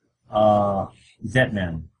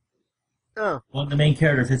Zetman. Oh, One of the main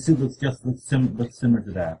characters, his suit looks similar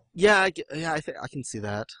to that. yeah, I think I can see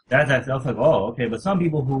that. I was like, oh, okay. But some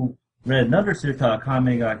people who read another series called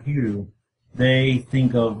Kame ga Hiru, they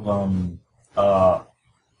think of what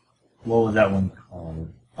was that one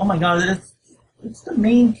called? Oh my God, it's the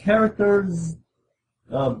main character's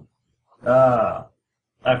uh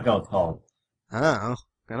I forgot what it's called. Oh,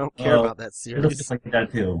 I don't care about that It looks just series. like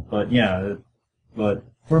that too. But yeah, but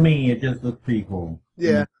for me, it just looks pretty cool.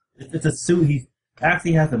 Yeah, It's a suit. He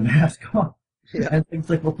actually has a mask on. yeah. And things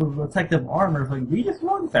like with the protective armor, it's like, we just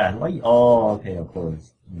run fast. Why? Oh, okay, of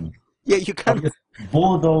course. Yeah, you So kind we of, just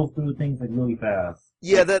bulldoze through things like really fast.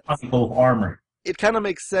 yeah, that Both armor. it kind of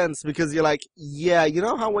makes sense because you're like, yeah, you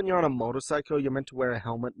know how when you're on a motorcycle, you're meant to wear a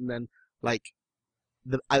helmet and then like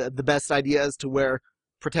the best idea is to wear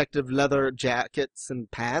protective leather jackets and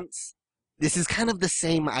pants. This is kind of the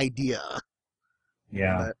same idea,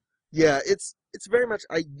 Yeah. but yeah, it's very much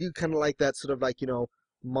I do kind of like that sort of like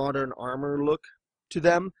modern armor look to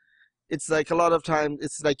them. It's like a lot of times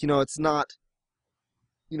it's like it's not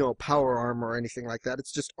power armor or anything like that.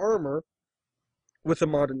 It's just armor with a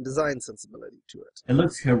modern design sensibility to it. It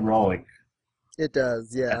looks heroic. It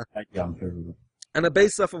does, yeah. Yeah, I'm sure. And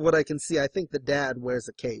based off of what I can see, I think the dad wears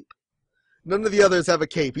a cape. None of the others have a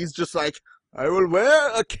cape. He's just like, I will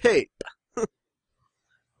wear a cape.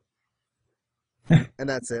 And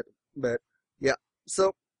that's it. But yeah.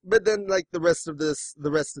 So but then like the rest of this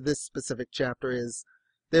specific chapter is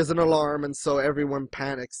there's an alarm and so everyone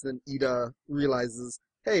panics and Ida realizes,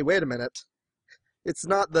 hey, wait a minute.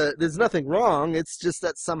 There's nothing wrong, it's just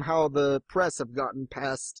that somehow the press have gotten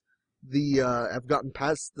past the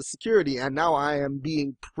security and now I am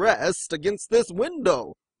being pressed against this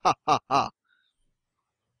window. Ha ha ha.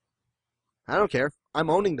 I don't care. I'm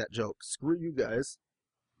owning that joke. Screw you guys.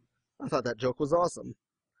 I thought that joke was awesome.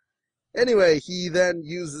 Anyway, he then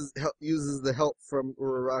uses the help from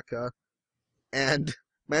Uraraka and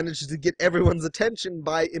manages to get everyone's attention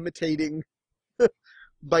by imitating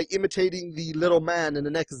the little man in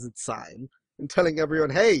an exit sign and telling everyone,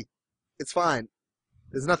 "Hey, It's fine.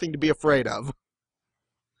 There's nothing to be afraid of.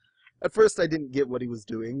 At first, I didn't get what he was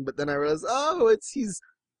doing, but then I realized, oh, he's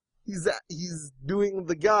doing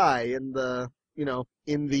the guy in the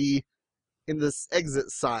in this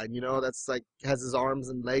exit sign. That's like has his arms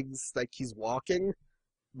and legs like he's walking,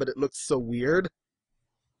 but it looks so weird,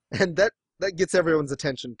 and that gets everyone's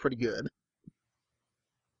attention pretty good.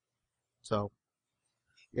 So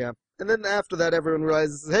yeah. And then after that, everyone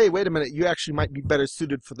realizes, hey, wait a minute, you actually might be better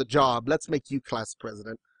suited for the job. Let's make you class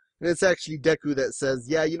president. And it's actually Deku that says,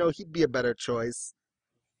 yeah, he'd be a better choice.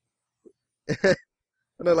 And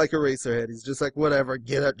I like Eraserhead. He's just like, whatever,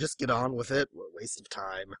 just get on with it. What a waste of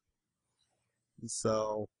time. And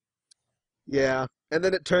so, yeah. And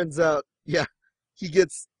then it turns out, yeah,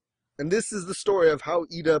 and this is the story of how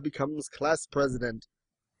Ida becomes class president.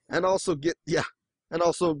 And also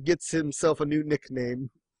gets himself a new nickname.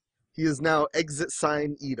 He is now Exit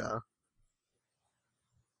Sign Ida.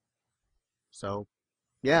 So,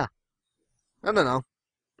 yeah. I don't know.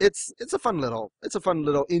 It's a fun little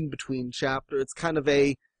in between chapter. It's kind of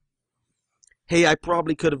a, hey, I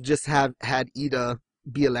probably could have just had Ida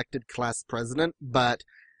be elected class president, but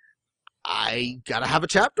I gotta have a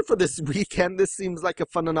chapter for this weekend. This seems like a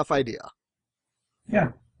fun enough idea.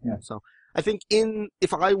 Yeah, yeah. So I think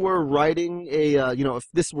if I were writing if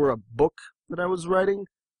this were a book that I was writing,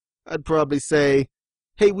 I'd probably say,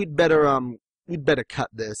 hey, we'd better cut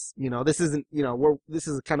this. This isn't, this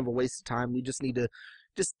is kind of a waste of time. We just need to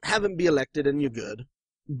just have him be elected and you're good.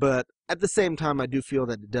 But at the same time, I do feel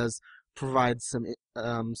that it does provide some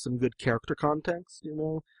good character context,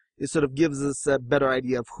 It sort of gives us a better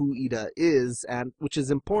idea of who Ida is, and which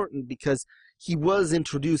is important because he was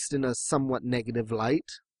introduced in a somewhat negative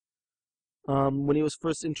light when he was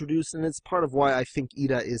first introduced, and it's part of why I think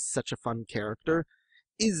Ida is such a fun character,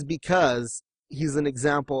 is because he's an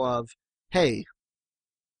example of, hey,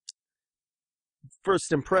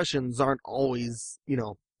 first impressions aren't always,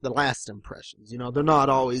 the last impressions. They're not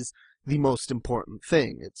always the most important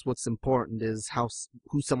thing. It's what's important is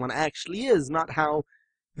who someone actually is, not how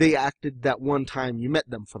they acted that one time you met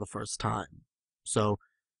them for the first time. So,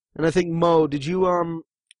 and I think Mo, did you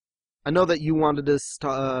I know that you wanted us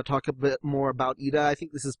to talk a bit more about Ida. I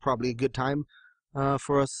think this is probably a good time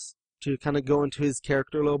for us to kind of go into his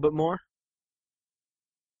character a little bit more.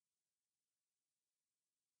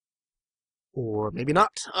 Or maybe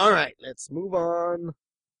not. Alright, let's move on.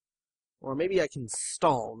 Or maybe I can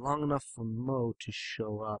stall long enough for Mo to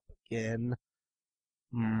show up again.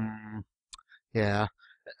 Yeah.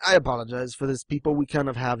 I apologize for this, people. We kind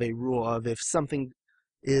of have a rule of if something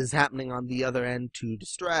is happening on the other end to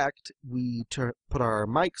distract, we put our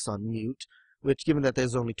mics on mute, which, given that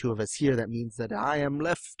there's only two of us here, that means that I am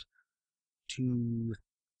left to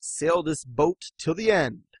sail this boat till the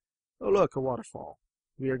end. Oh, look, a waterfall.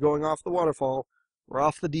 We are going off the waterfall. We're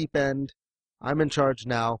off the deep end. I'm in charge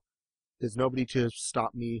now. There's nobody to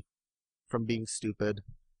stop me from being stupid.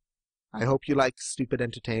 I hope you like stupid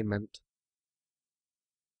entertainment.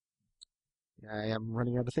 I am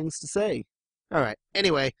running out of things to say. Alright,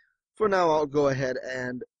 anyway, for now I'll go ahead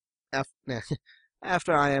and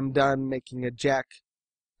after I am done making a jack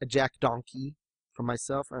donkey for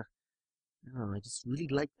myself, I don't know, I just really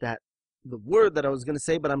like the word that I was going to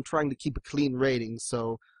say, but I'm trying to keep a clean rating,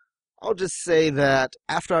 so I'll just say that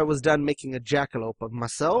after I was done making a jackalope of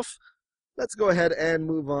myself, let's go ahead and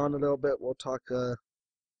move on a little bit. We'll talk a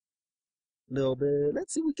little bit.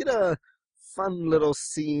 Let's see, we get a fun little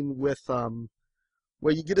scene with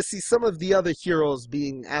where you get to see some of the other heroes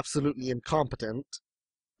being absolutely incompetent.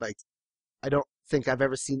 Like, I don't think I've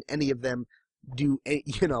ever seen any of them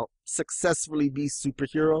successfully be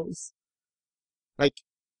superheroes. Like,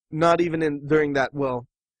 not even during that, well,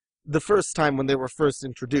 the first time when they were first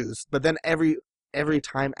introduced, but then every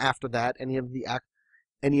time after that, any of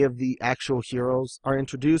the actual heroes are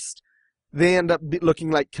introduced, they end up looking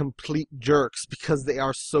like complete jerks because they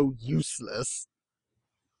are so useless.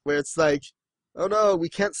 Where it's like, oh no, we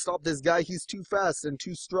can't stop this guy, he's too fast and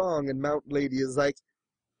too strong, and Mount Lady is like,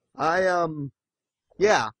 I'm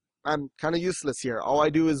kind of useless here. All I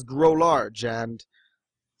do is grow large, and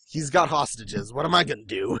he's got hostages. What am I gonna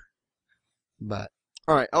do? But,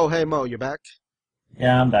 alright, oh hey Mo, you're back?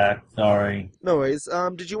 Yeah, I'm back. Sorry. No worries.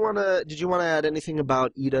 Did you wanna add anything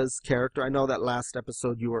about Ida's character? I know that last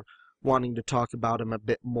episode you were wanting to talk about him a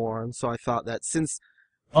bit more, and so I thought that since...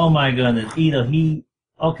 Oh my goodness, Ida,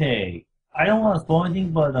 okay, I don't want to spoil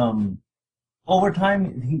anything, but over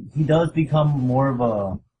time he does become more of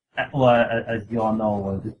a, well, as you all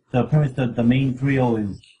know, the premise, the main trio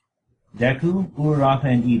is Deku, Uraraka,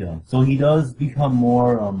 and Ida. So he does become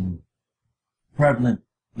more prevalent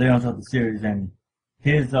later on throughout the series, and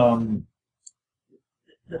his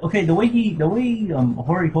okay, the way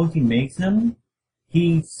Horikoshi makes him,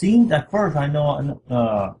 he seems at first I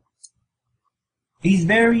know he's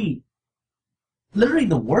very literally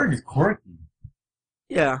the word is quirky.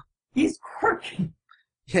 Yeah, He's quirky.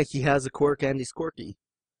 yeah, he has a quirk and he's quirky.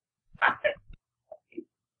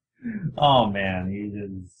 Oh man, he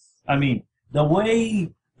just I mean the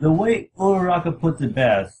way Uraraka puts it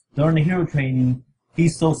best during the hero training,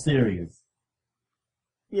 he's so serious.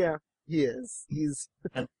 Yeah, he is. He's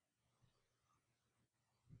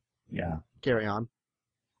Yeah. carry on.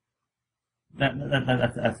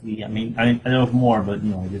 That's the. I know more, but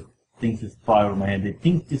I just things just fly over my head. The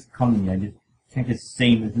things just come to me. I just can't just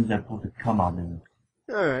say the things that supposed to come out of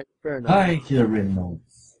it. All right, fair enough. I should have written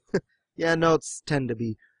notes. Yeah, notes tend to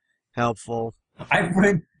be helpful.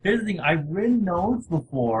 Here's the thing. I've written notes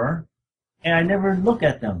before, and I never look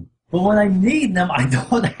at them. But when I need them, I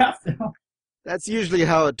don't have them. That's usually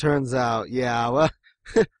how it turns out. Yeah, well,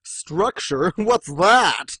 structure? What's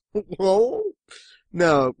that? Oh,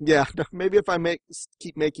 no, yeah, no, maybe if I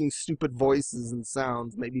keep making stupid voices and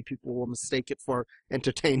sounds, maybe people will mistake it for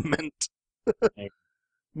entertainment.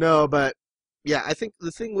 No, but yeah, I think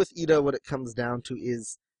the thing with Ida, what it comes down to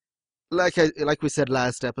is, like we said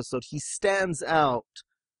last episode, he stands out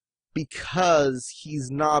because he's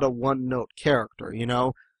not a one-note character, you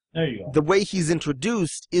know? There you go. The way he's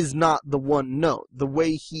introduced is not the one note. The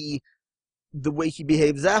way he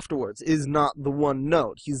behaves afterwards is not the one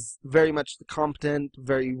note. He's very much the competent,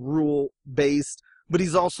 very rule-based, but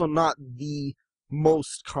he's also not the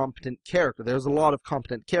most competent character. There's a lot of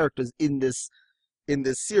competent characters in this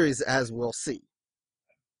series, as we'll see.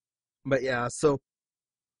 But yeah, so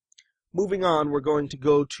moving on, we're going to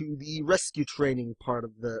go to the rescue training part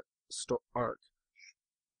of the arc.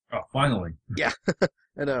 Oh, finally. Yeah,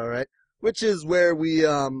 I know, right? Which is where we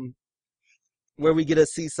get to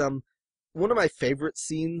see some. One of my favorite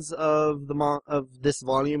scenes of this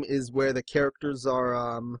volume is where the characters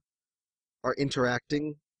are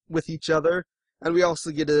interacting with each other, and we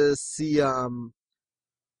also get to see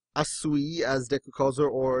Asui, as Deku calls her,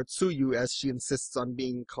 or Tsuyu as she insists on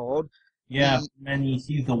being called. Yeah, Manny,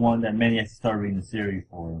 she's the one that Manny has to start reading the series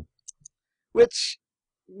for. Which,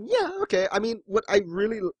 yeah, okay. I mean,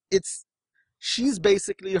 she's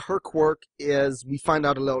basically, her quirk is, we find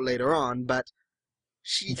out a little later on, but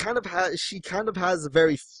she kind of has a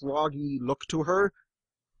very froggy look to her,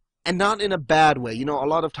 and not in a bad way. You know, a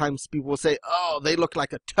lot of times people will say, "Oh, they look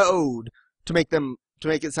like a toad," to make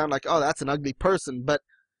it sound like, "Oh, that's an ugly person," but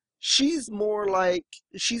she's more like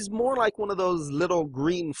one of those little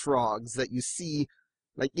green frogs that you see,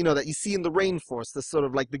 like, that you see in the rainforest, the sort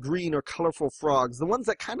of like the green or colorful frogs, the ones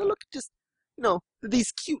that kind of look just,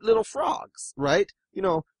 these cute little frogs, right?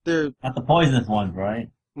 They're, Not the poisonous ones, right?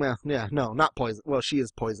 well, yeah, no, not poison. Well, she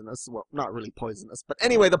is poisonous. Well, not really poisonous, but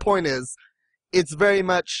anyway, the point is, it's very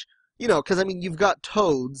much, because I mean, you've got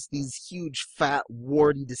toads, these huge, fat,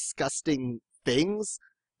 warty, disgusting things,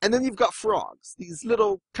 and then you've got frogs, these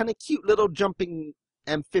little, kind of cute little jumping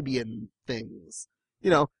amphibian things.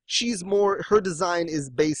 Her design is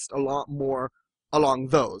based a lot more along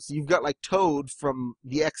those. You've got like Toad from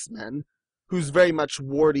the X-Men, who's very much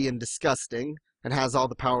warty and disgusting, and has all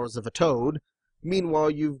the powers of a toad. Meanwhile,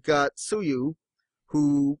 you've got Tsuyu,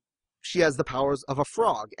 who she has the powers of a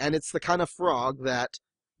frog, and it's the kind of frog that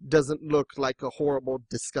doesn't look like a horrible,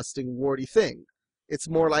 disgusting, warty thing. It's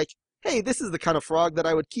more like, hey, this is the kind of frog that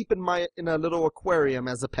I would keep in a little aquarium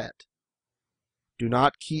as a pet. Do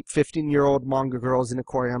not keep 15-year-old manga girls in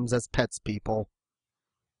aquariums as pets, people.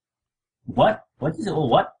 What? What is it? Oh,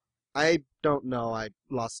 what? I don't know. I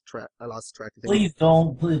lost track of things. Please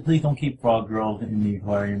don't keep frog girls in the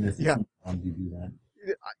aquarium. This is Yeah. sometimes you do that.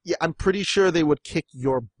 Yeah, I'm pretty sure they would kick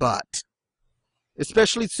your butt.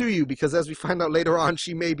 Especially Tsuyu, because as we find out later on,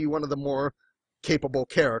 she may be one of the more capable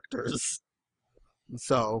characters.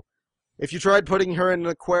 So, if you tried putting her in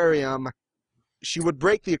an aquarium, she would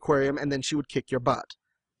break the aquarium and then she would kick your butt.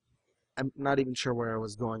 I'm not even sure where I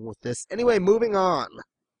was going with this. Anyway, moving on.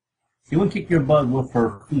 She would kick your butt with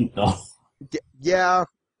her feet, though. Yeah,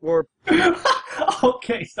 or...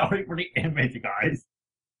 Okay, sorry for the image, guys.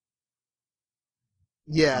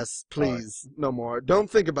 Yes, please, no more. Don't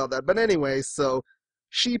think about that. But anyway, so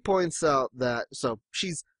she points out that... So,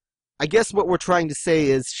 I guess what we're trying to say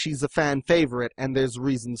is she's a fan favorite, and there's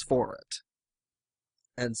reasons for it.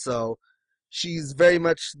 And so, she's very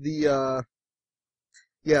much the,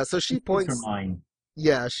 yeah, so she points... her mind.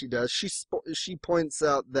 Yeah, she does. She points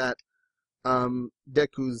out that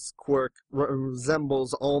Deku's quirk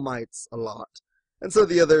resembles All Might's a lot. And so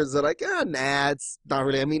the others are like, nah, it's not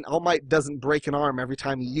really. I mean, All Might doesn't break an arm every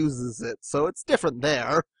time he uses it, so it's different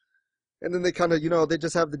there. And then they kind of, they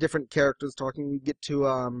just have the different characters talking. We get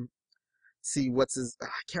to see what's his. I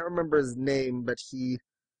can't remember his name, but he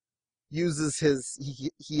uses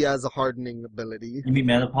he has a hardening ability. You mean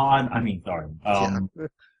Metapod? I mean, sorry. Yeah,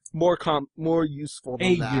 more useful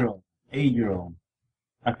than that. 8-year-old. 8-year-old.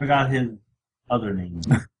 I forgot his other name.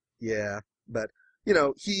 Yeah, but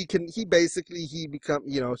he can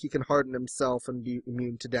harden himself and be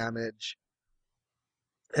immune to damage.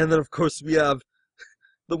 And then of course we have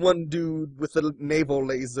the one dude with the naval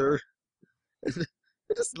laser. I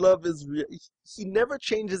just love he never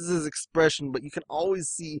changes his expression, but you can always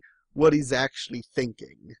see what he's actually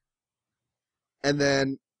thinking. And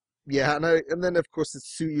then, yeah, and then of course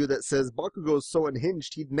it's Tsuyu that says Bakugo's so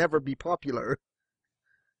unhinged he'd never be popular.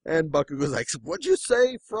 And Bakugo's like, "What'd you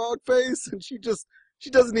say, frog face?" And she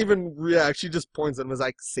doesn't even react. She just points at him and is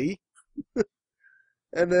like, "See?"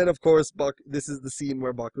 And then of course this is the scene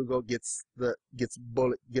where Bakugo gets the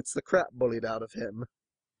crap bullied out of him.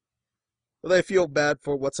 But I feel bad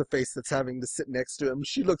for what's her face that's having to sit next to him.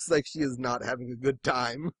 She looks like she is not having a good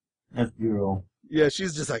time. That's Bureau. Yeah,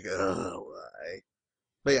 she's just like, "Oh, why?"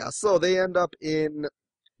 But yeah, so they end up at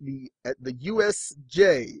the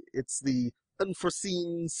USJ. It's the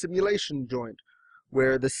Unforeseen Simulation Joint,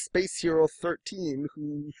 where the Space Hero 13,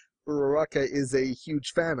 who Uraraka is a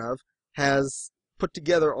huge fan of, has put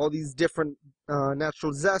together all these different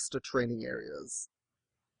natural disaster training areas.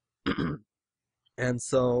 And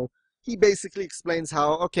so he basically explains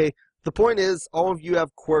how, okay, the point is all of you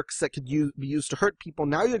have quirks that could be used to hurt people.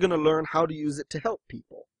 Now you're going to learn how to use it to help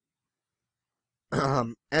people.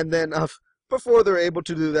 And then before they're able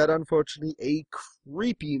to do that, unfortunately, a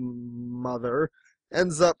creepy mother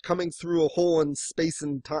ends up coming through a hole in space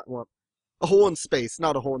and time. Well, a hole in space,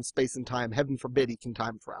 not a hole in space and time. Heaven forbid he can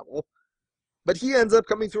time travel. But he ends up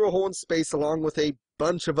coming through a hole in space along with a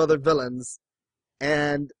bunch of other villains.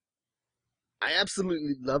 And I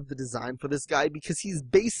absolutely love the design for this guy because he's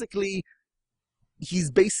basically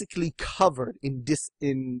covered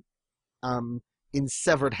in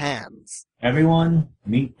severed hands. Everyone,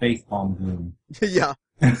 meet Facepalm Goon. Yeah.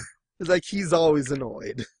 It's like he's always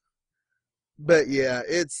annoyed. But yeah,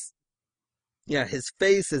 his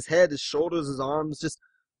face, his head, his shoulders, his arms, just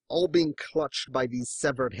all being clutched by these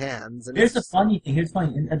severed hands. And Here's the funny thing.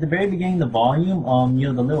 At the very beginning of the volume,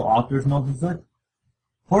 the little author's note is like,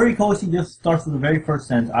 Horikoshi just starts with the very first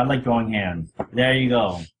sentence, "I like drawing hands." There you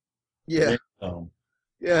go. Yeah. There you go.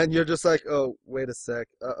 Yeah, and you're just like, "Oh, wait a sec.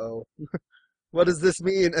 Uh-oh." What does this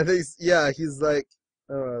mean? And he's like,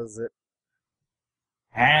 "Oh, is it?"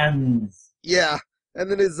 Hands. Yeah. And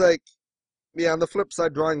then he's like, "Yeah, on the flip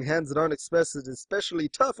side, drawing hands that aren't expressed is especially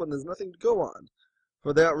tough when there's nothing to go on.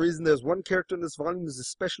 For that reason, there's one character in this volume who's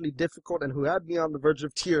especially difficult and who had me on the verge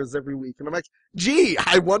of tears every week." And I'm like, "Gee,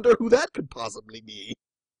 I wonder who that could possibly be."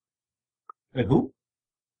 Wait, who?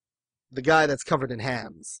 The guy that's covered in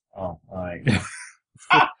hands. Oh, alright.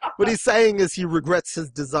 What he's saying is he regrets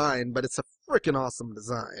his design, but it's a freaking awesome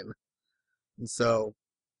design. And so,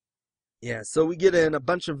 yeah, so we get in, a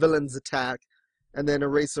bunch of villains attack, and then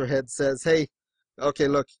Eraserhead says, "Hey, okay,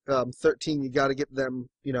 look, 13, you gotta get them,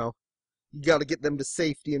 you gotta get them to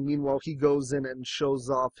safety." And meanwhile, he goes in and shows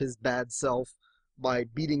off his bad self by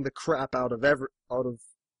beating the crap out of a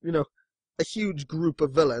huge group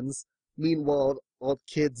of villains. Meanwhile, all the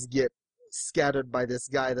kids get scattered by this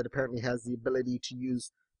guy that apparently has the ability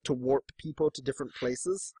to warp people to different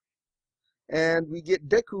places. And we get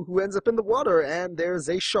Deku, who ends up in the water, and there's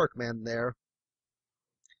a shark man there.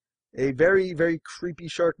 A very, very creepy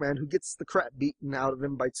shark man who gets the crap beaten out of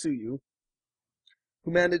him by Tsuyu,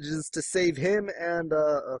 who manages to save him and,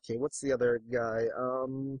 okay, what's the other guy?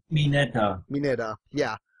 Mineta,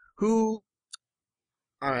 yeah.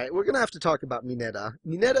 Alright, we're gonna have to talk about Mineta.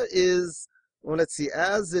 Mineta is, well, let's see,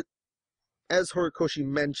 as Horikoshi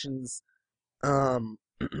mentions,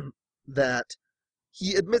 that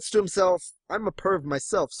he admits to himself, "I'm a perv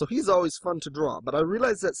myself, so he's always fun to draw." But I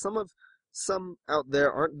realize that some out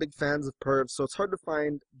there aren't big fans of pervs, so it's hard to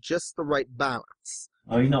find just the right balance.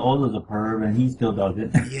 Oh, Oda's a perv, and he still does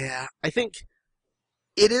it. Yeah, I think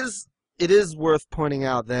it is worth pointing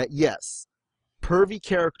out that, yes, pervy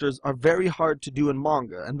characters are very hard to do in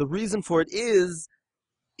manga, and the reason for it is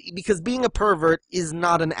because being a pervert is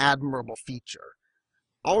not an admirable feature.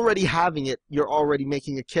 Already having it, you're already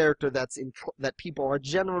making a character that people are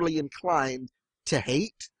generally inclined to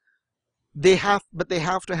hate. They have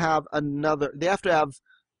to have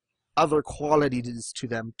other qualities to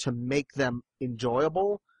them to make them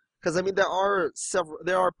enjoyable. Because I mean, there are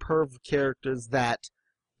perv characters that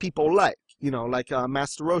people like, like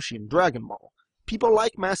Master Roshi in Dragon Ball. People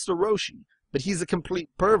like Master Roshi, but he's a complete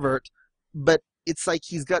pervert. But it's like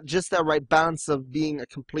he's got just that right balance of being a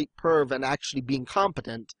complete perv and actually being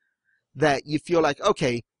competent, that you feel like,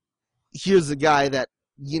 okay, here's a guy that,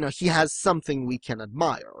 he has something we can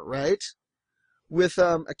admire, right? With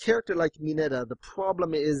a character like Mineta, the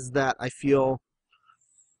problem is that I feel,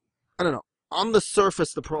 I don't know, on the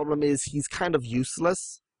surface, the problem is he's kind of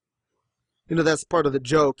useless. That's part of the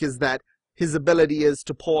joke, is that his ability is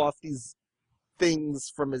to pull off these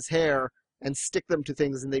things from his hair and stick them to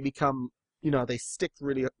things, and they become, they stick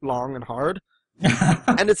really long and hard.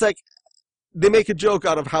 And it's like, they make a joke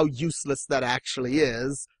out of how useless that actually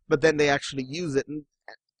is, but then they actually use it.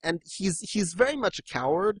 And he's very much a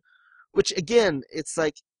coward, which, again, it's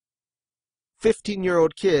like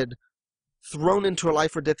 15-year-old kid thrown into a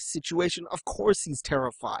life or death situation. Of course he's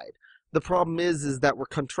terrified. The problem is that we're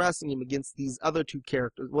contrasting him against these other two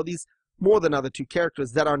characters. Well, these more than other two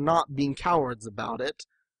characters that are not being cowards about it,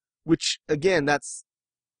 which, again, that's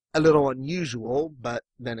a little unusual, but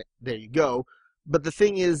then there you go. But the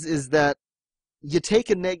thing is that you take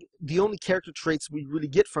the only character traits we really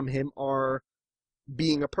get from him are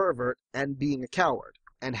being a pervert and being a coward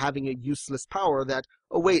and having a useless power that,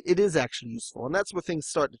 oh wait, it is actually useful. And that's where things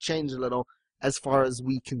start to change a little as far as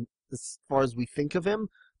we think of him.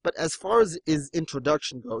 But as far as his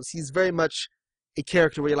introduction goes, he's very much a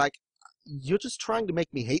character where you're like, you're just trying to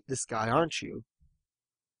make me hate this guy, aren't you?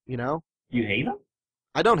 You know? You hate him?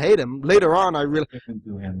 I don't hate him. Later on, Listen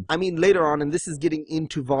to him. I mean, later on, and this is getting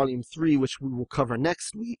into Volume 3, which we will cover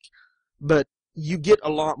next week, but you get a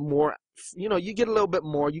lot more, you get a little bit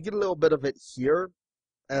more, you get a little bit of it here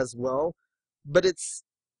as well, but it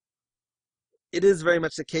is very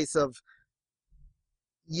much a case of,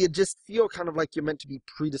 you just feel kind of like you're meant to be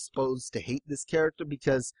predisposed to hate this character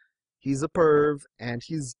because he's a perv, and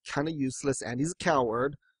he's kind of useless, and he's a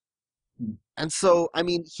coward. And so, I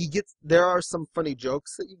mean, there are some funny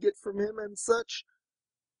jokes that you get from him and such,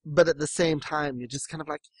 but at the same time, you're just kind of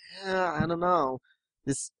like, yeah, I don't know.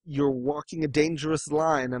 You're walking a dangerous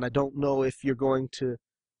line, and I don't know if you're going to,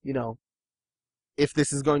 if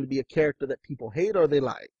this is going to be a character that people hate or they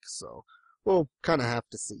like. So, we'll kind of have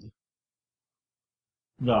to see.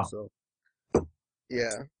 Yeah. So,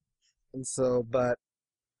 yeah. And so, but,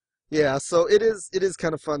 yeah, so it is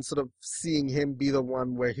kind of fun sort of seeing him be the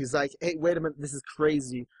one where he's like, hey, wait a minute, this is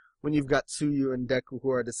crazy, when you've got Tsuyu and Deku who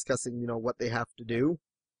are discussing, what they have to do.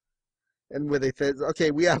 And where they say, okay,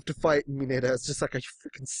 we have to fight Mineta. It's just like, are you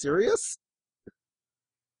freaking serious?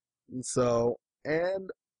 And so,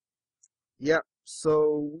 yeah,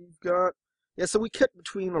 so so we cut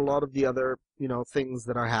between a lot of the other, things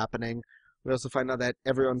that are happening. We also find out that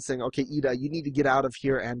everyone's saying, okay, Ida, you need to get out of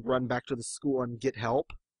here and run back to the school and get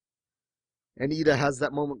help. And Ida has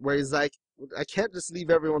that moment where he's like, I can't just leave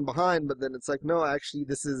everyone behind, but then it's like, no, actually,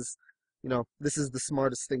 this is the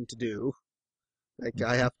smartest thing to do. Like,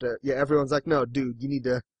 I have to, everyone's like, no, dude, you need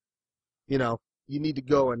to, you need to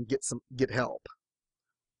go and get help.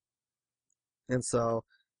 And so,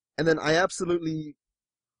 and then I absolutely,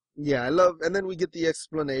 and then we get the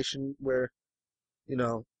explanation where,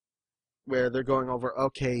 where they're going over,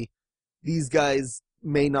 okay, these guys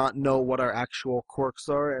may not know what our actual quirks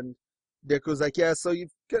are, and Deku's like, yeah, so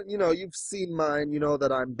you've seen mine, you know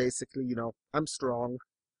that I'm basically, I'm strong.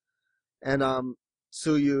 And,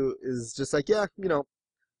 Tsuyu is just like, yeah,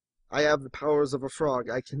 I have the powers of a frog.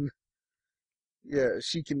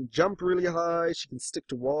 She can jump really high, she can stick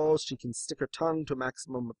to walls, she can stick her tongue to a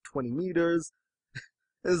maximum of 20 meters.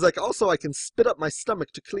 It's like, also I can spit up my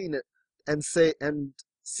stomach to clean it and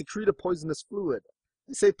secrete a poisonous fluid.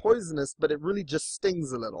 I say poisonous, but it really just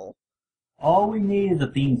stings a little. All we need is a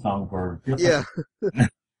theme song for just Yeah.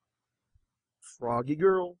 Froggy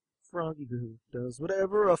girl does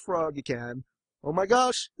whatever a froggy can. Oh my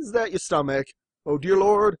gosh, is that your stomach? Oh dear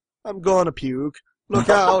lord, I'm gonna puke. Look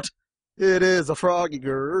out, it is a froggy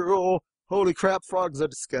girl. Holy crap, frogs are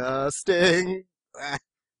disgusting.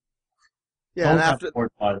 Yeah, and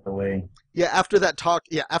by the way. after that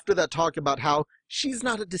talk about how she's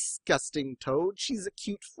not a disgusting toad, she's a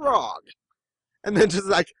cute frog. And then just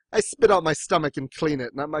like, I spit out my stomach and clean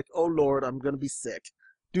it, and I'm like, oh lord, I'm gonna be sick.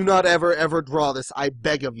 Do not ever, ever draw this, I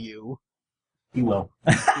beg of you. He will.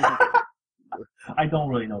 I don't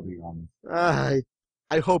really know, to be honest.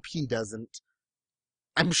 I hope he doesn't.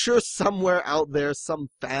 I'm sure somewhere out there some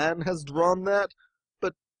fan has drawn that,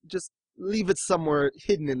 but just leave it somewhere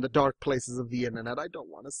hidden in the dark places of the internet. I don't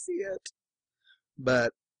want to see it.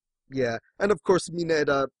 But, yeah. And of course,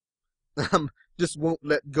 Mineta just won't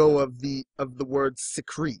let go of the word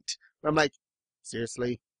secrete. I'm like,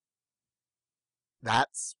 seriously?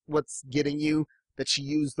 That's what's getting you? That she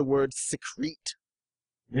used the word secrete?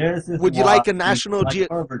 This is Would you why like a we National like Ge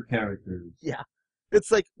pervert characters. Yeah. It's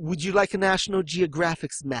like, would you like a National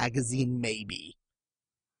Geographic's magazine, maybe?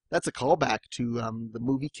 That's a callback to the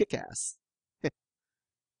movie Kick-Ass.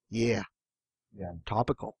 Yeah, Yeah.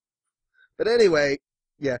 topical. But anyway,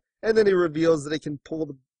 yeah. And then he reveals that he can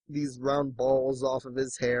pull these round balls off of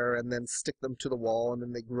his hair and then stick them to the wall, and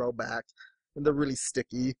then they grow back, and they're really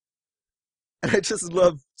sticky. And I just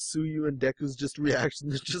love Suyu and Deku's just reaction.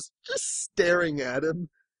 They're just staring at him,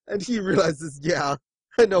 and he realizes, yeah,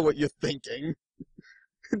 I know what you're thinking.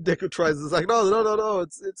 And Deku tries to like, no, no, no, no,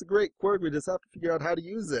 it's a great quirk. We just have to figure out how to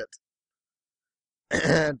use it.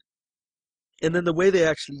 And and then the way they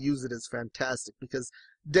actually use it is fantastic because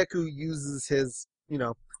Deku uses his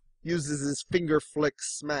finger flick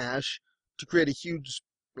smash to create a huge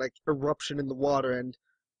like eruption in the water, and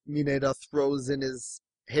Mineta throws in his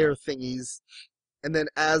hair thingies, and then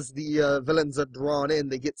as the villains are drawn in,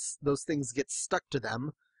 those things get stuck to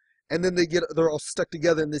them, and then they're all stuck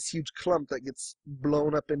together in this huge clump that gets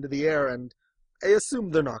blown up into the air, and I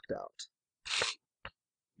assume they're knocked out.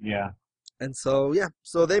 Yeah. And so yeah,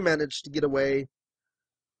 so they manage to get away,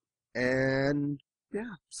 and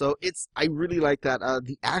yeah, so I really like that.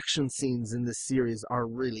 The action scenes in this series are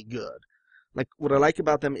really good. Like what I like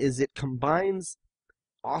about them is it combines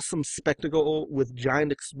awesome spectacle with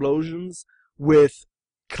giant explosions with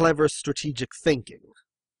clever strategic thinking,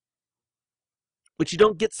 which you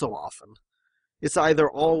don't get so often. It's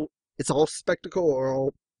all spectacle or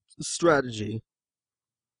all strategy.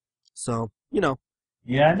 So,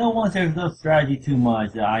 Yeah, I know once there's no strategy too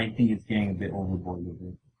much, I think it's getting a bit overboard with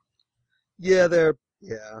it.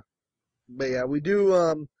 yeah. But yeah, we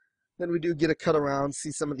do get a cut around,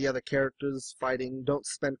 see some of the other characters fighting, don't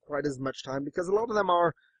spend quite as much time because a lot of them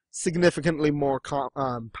are significantly more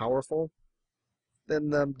powerful than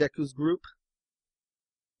Deku's group.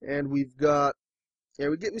 And we've got yeah,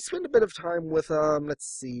 we spend a bit of time with let's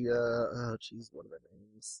see, oh geez, what are their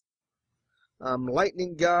names?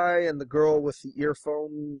 Lightning Guy and the girl with the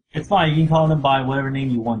earphone. It's fine, you can call them by whatever name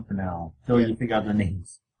you want for now, till Yeah, you figure out their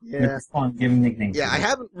names. It's yeah, just fun giving nicknames yeah. to I them.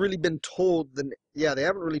 haven't really been told yeah, they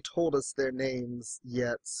haven't really told us their names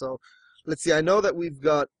yet. So let's see. I know that we've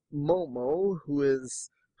got Momo,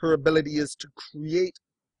 her ability is to create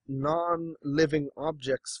non-living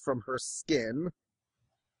objects from her skin,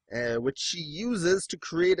 which she uses to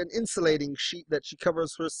create an insulating sheet that she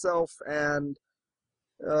covers herself and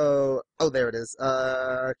there it is.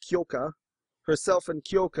 Kyoka, herself and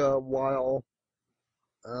Kyoka, while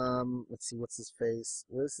let's see, what's his face?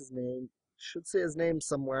 What's his name? Should say his name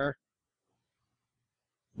somewhere.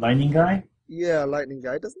 Lightning Guy? Yeah, Lightning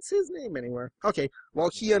Guy doesn't say his name anywhere. Okay, while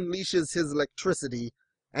he unleashes his electricity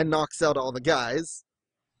and knocks out all the guys,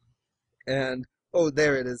 and oh,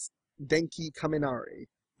 there it is, Denki Kaminari.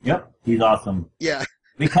 Yep, he's awesome. Yeah,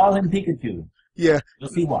 We call him Pikachu. yeah, You'll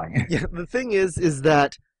see why. yeah. The thing is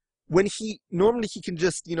that when normally he can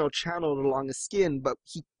just channel it along his skin, but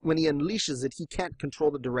when he unleashes it, he can't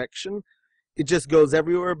control the direction. It just goes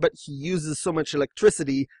everywhere. But he uses so much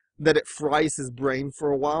electricity that it fries his brain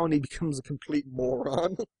for a while, and he becomes a complete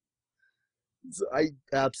moron. So I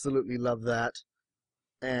absolutely love that.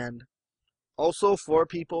 And also for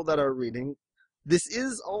people that are reading, this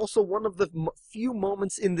is also one of the few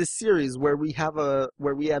moments in this series where we have a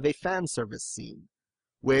fan service scene,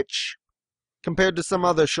 which compared to some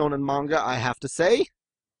other shonen manga, I have to say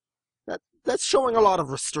that's showing a lot of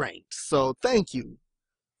restraint. So thank you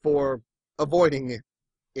for avoiding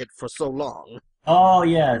it for so long. Oh,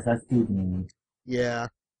 yes, that's Disney. Yeah,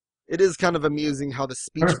 it is kind of amusing how the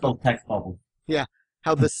speech Personal text bubble. yeah,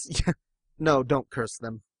 how this no, don't curse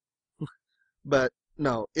them. But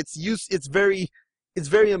no, it's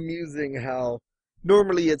very amusing how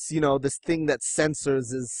normally it's this thing that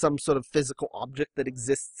censors is some sort of physical object that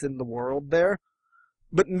exists in the world there.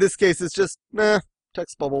 But in this case, it's just, nah,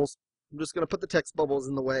 text bubbles. I'm just gonna put the text bubbles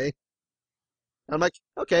in the way. And I'm like,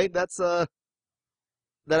 okay, that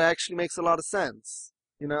actually makes a lot of sense.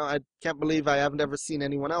 I can't believe I haven't ever seen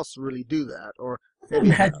anyone else really do that. Or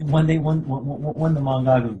maybe I have. Imagine when the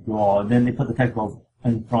manga draw, then they put the text bubbles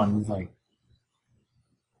in front. It's like,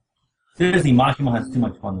 seriously, Mashima has too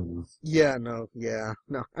much fun with this. Yeah, no, yeah,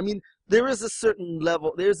 no. I mean, there's a certain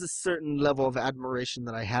level of admiration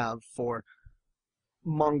that I have for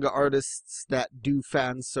manga artists that do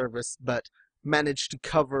fan service, but manage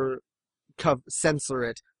to censor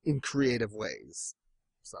it in creative ways.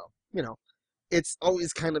 So, it's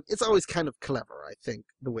always kind of clever, I think,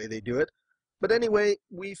 the way they do it. But anyway,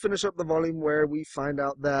 we finish up the volume where we find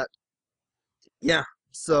out that, yeah,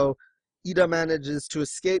 so Ida manages to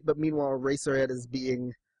escape, but meanwhile Racerhead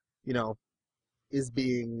you know, is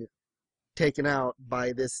being taken out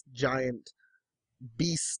by this giant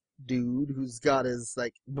beast dude who's got his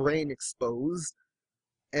like brain exposed,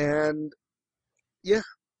 and yeah,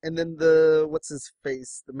 and then the what's his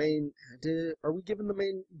face? The main are we given the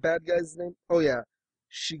main bad guy's name? Oh yeah,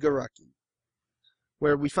 Shigaraki.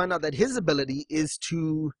 Where we find out that his ability is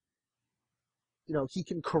to, he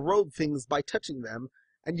can corrode things by touching them,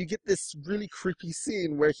 and you get this really creepy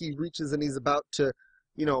scene where he reaches and he's about to,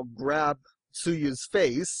 grab Tsuyu's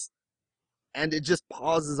face, and it just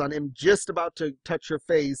pauses on him just about to touch her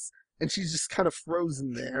face, and she's just kind of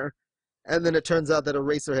frozen there. And then it turns out that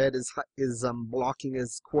Eraserhead is blocking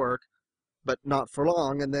his quirk, but not for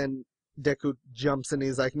long. And then Deku jumps and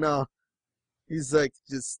he's like, no. He's like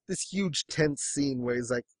just this huge tense scene where he's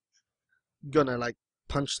like gonna like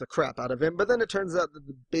punch the crap out of him. But then it turns out that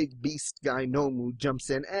the big beast guy Nomu jumps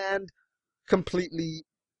in and completely,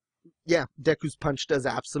 yeah, Deku's punch does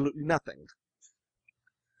absolutely nothing.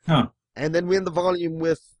 Huh. And then we end the volume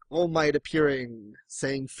with All Might appearing,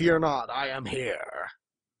 saying, "Fear not, I am here."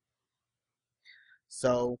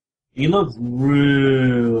 So He looks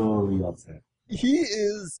really upset. he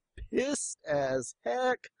is pissed as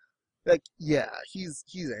heck. Like, yeah, he's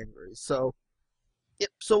angry. So,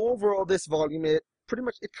 so overall, this volume, it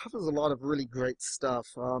covers a lot of really great stuff.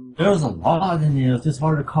 There's a lot in here. It's just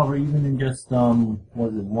hard to cover even in just,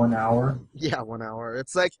 was it 1 hour? Yeah, 1 hour.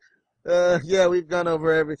 It's like, yeah, we've gone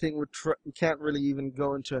over everything. We can't really even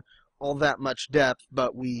go into all that much depth,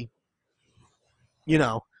 but we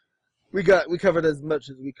covered as much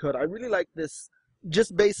as we could. I really like this,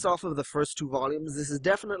 just based off of the first 2 volumes. This is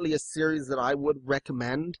definitely a series that I would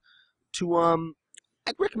recommend to,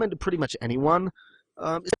 I'd recommend to pretty much anyone,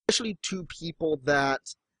 especially to people that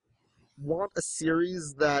want a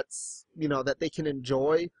series that's, that they can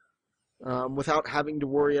enjoy, without having to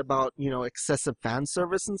worry about, excessive fan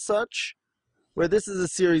service and such. Where this is a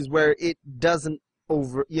series where it doesn't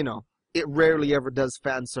it rarely ever does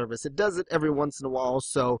fan service. It does it every once in a while,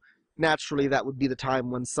 so naturally that would be the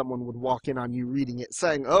time when someone would walk in on you reading it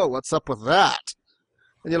saying, "Oh, what's up with that?"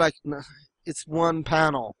 And you're like, "Nah, it's one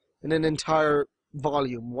panel in an entire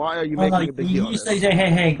volume. Why are you making a big deal of You this?" say,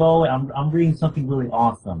 hey, go away. I'm reading something really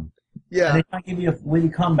awesome. Yeah. And if I give you a witty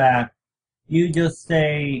comeback, you just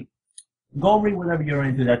say, go read whatever you're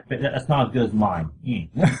into. That's not as good as mine.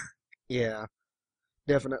 Yeah,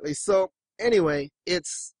 definitely. So, anyway,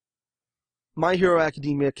 it's My Hero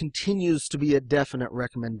Academia continues to be a definite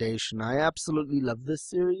recommendation. I absolutely love this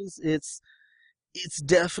series. It's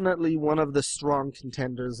definitely one of the strong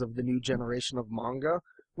contenders of the new generation of manga,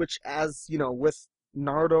 which, as, with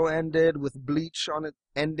Naruto ended, with Bleach on it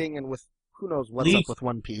ending, and with who knows what's Bleach up with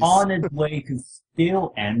One Piece. on its way to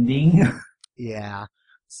still ending. Yeah.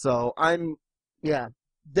 So I'm,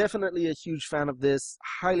 definitely a huge fan of this.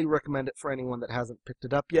 Highly recommend it for anyone that hasn't picked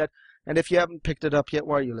it up yet. And if you haven't picked it up yet,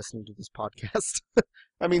 why are you listening to this podcast?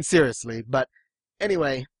 I mean, seriously. But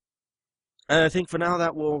anyway, I think for now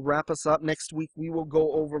that will wrap us up. Next week we will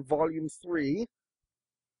go over Volume 3.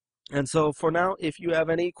 And so for now, if you have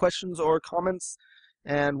any questions or comments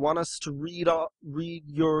and want us to read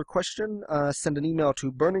your question, send an email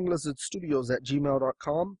to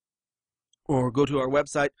burninglizardstudios@gmail.com or go to our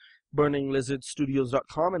website,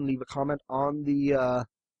 burninglizardstudios.com, and leave a comment on the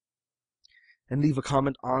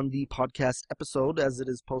podcast episode as it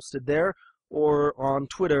is posted there, or on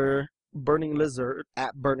Twitter, Burning Lizard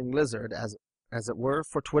 @BurningLizard, as it were,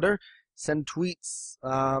 for Twitter. Send tweets,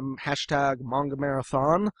 hashtag Manga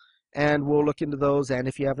Marathon, and we'll look into those. And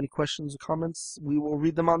if you have any questions or comments, we will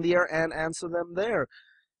read them on the air and answer them there.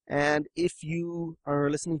 And if you are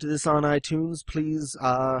listening to this on iTunes, please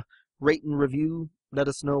rate and review. Let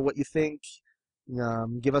us know what you think.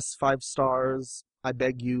 Give us 5 stars, I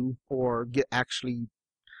beg you, or give us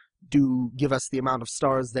the amount of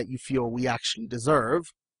stars that you feel we actually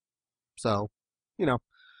deserve. So,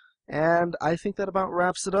 and I think that about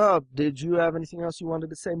wraps it up. Did you have anything else you wanted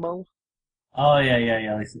to say, Mo? Oh,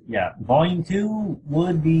 yeah. Volume 2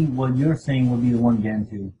 would be what you're saying would be the one to get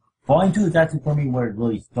into. Volume 2 is actually for me where it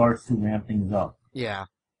really starts to ramp things up. Yeah.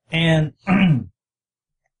 And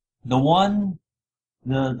the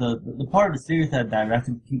part of the series that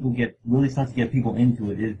actually really starts to get people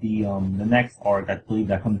into it is the next arc, I believe,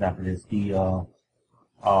 that comes after this. It's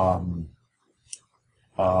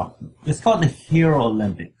called the Hero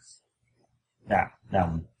Olympics. That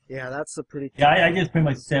one. Yeah, that's a pretty... Yeah, I just pretty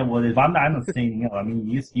much said what it is. I'm not saying anything else. I mean,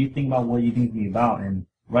 you think about what you think to be about, and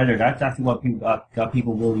right there, that's actually what people got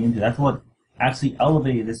people really into. That's what actually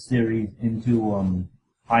elevated this series into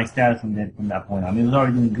high status from that point. I mean, it was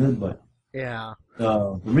already doing good, but yeah,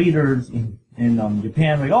 the readers in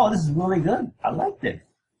Japan were like, oh, this is really good. I like this.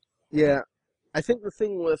 Yeah, I think the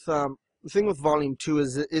thing with the thing with Volume 2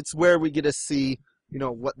 is it's where we get to see,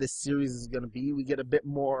 what this series is going to be. We get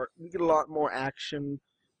we get a lot more action,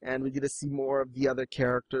 and we get to see more of the other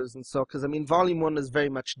characters. And so, because I mean, Volume 1 is very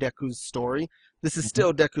much Deku's story. This is Hmm.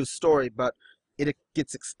 still Deku's story, but it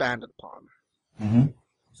gets expanded upon. Hmm.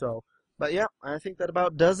 So, but yeah, I think that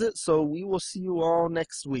about does it. So we will see you all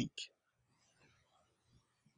next week.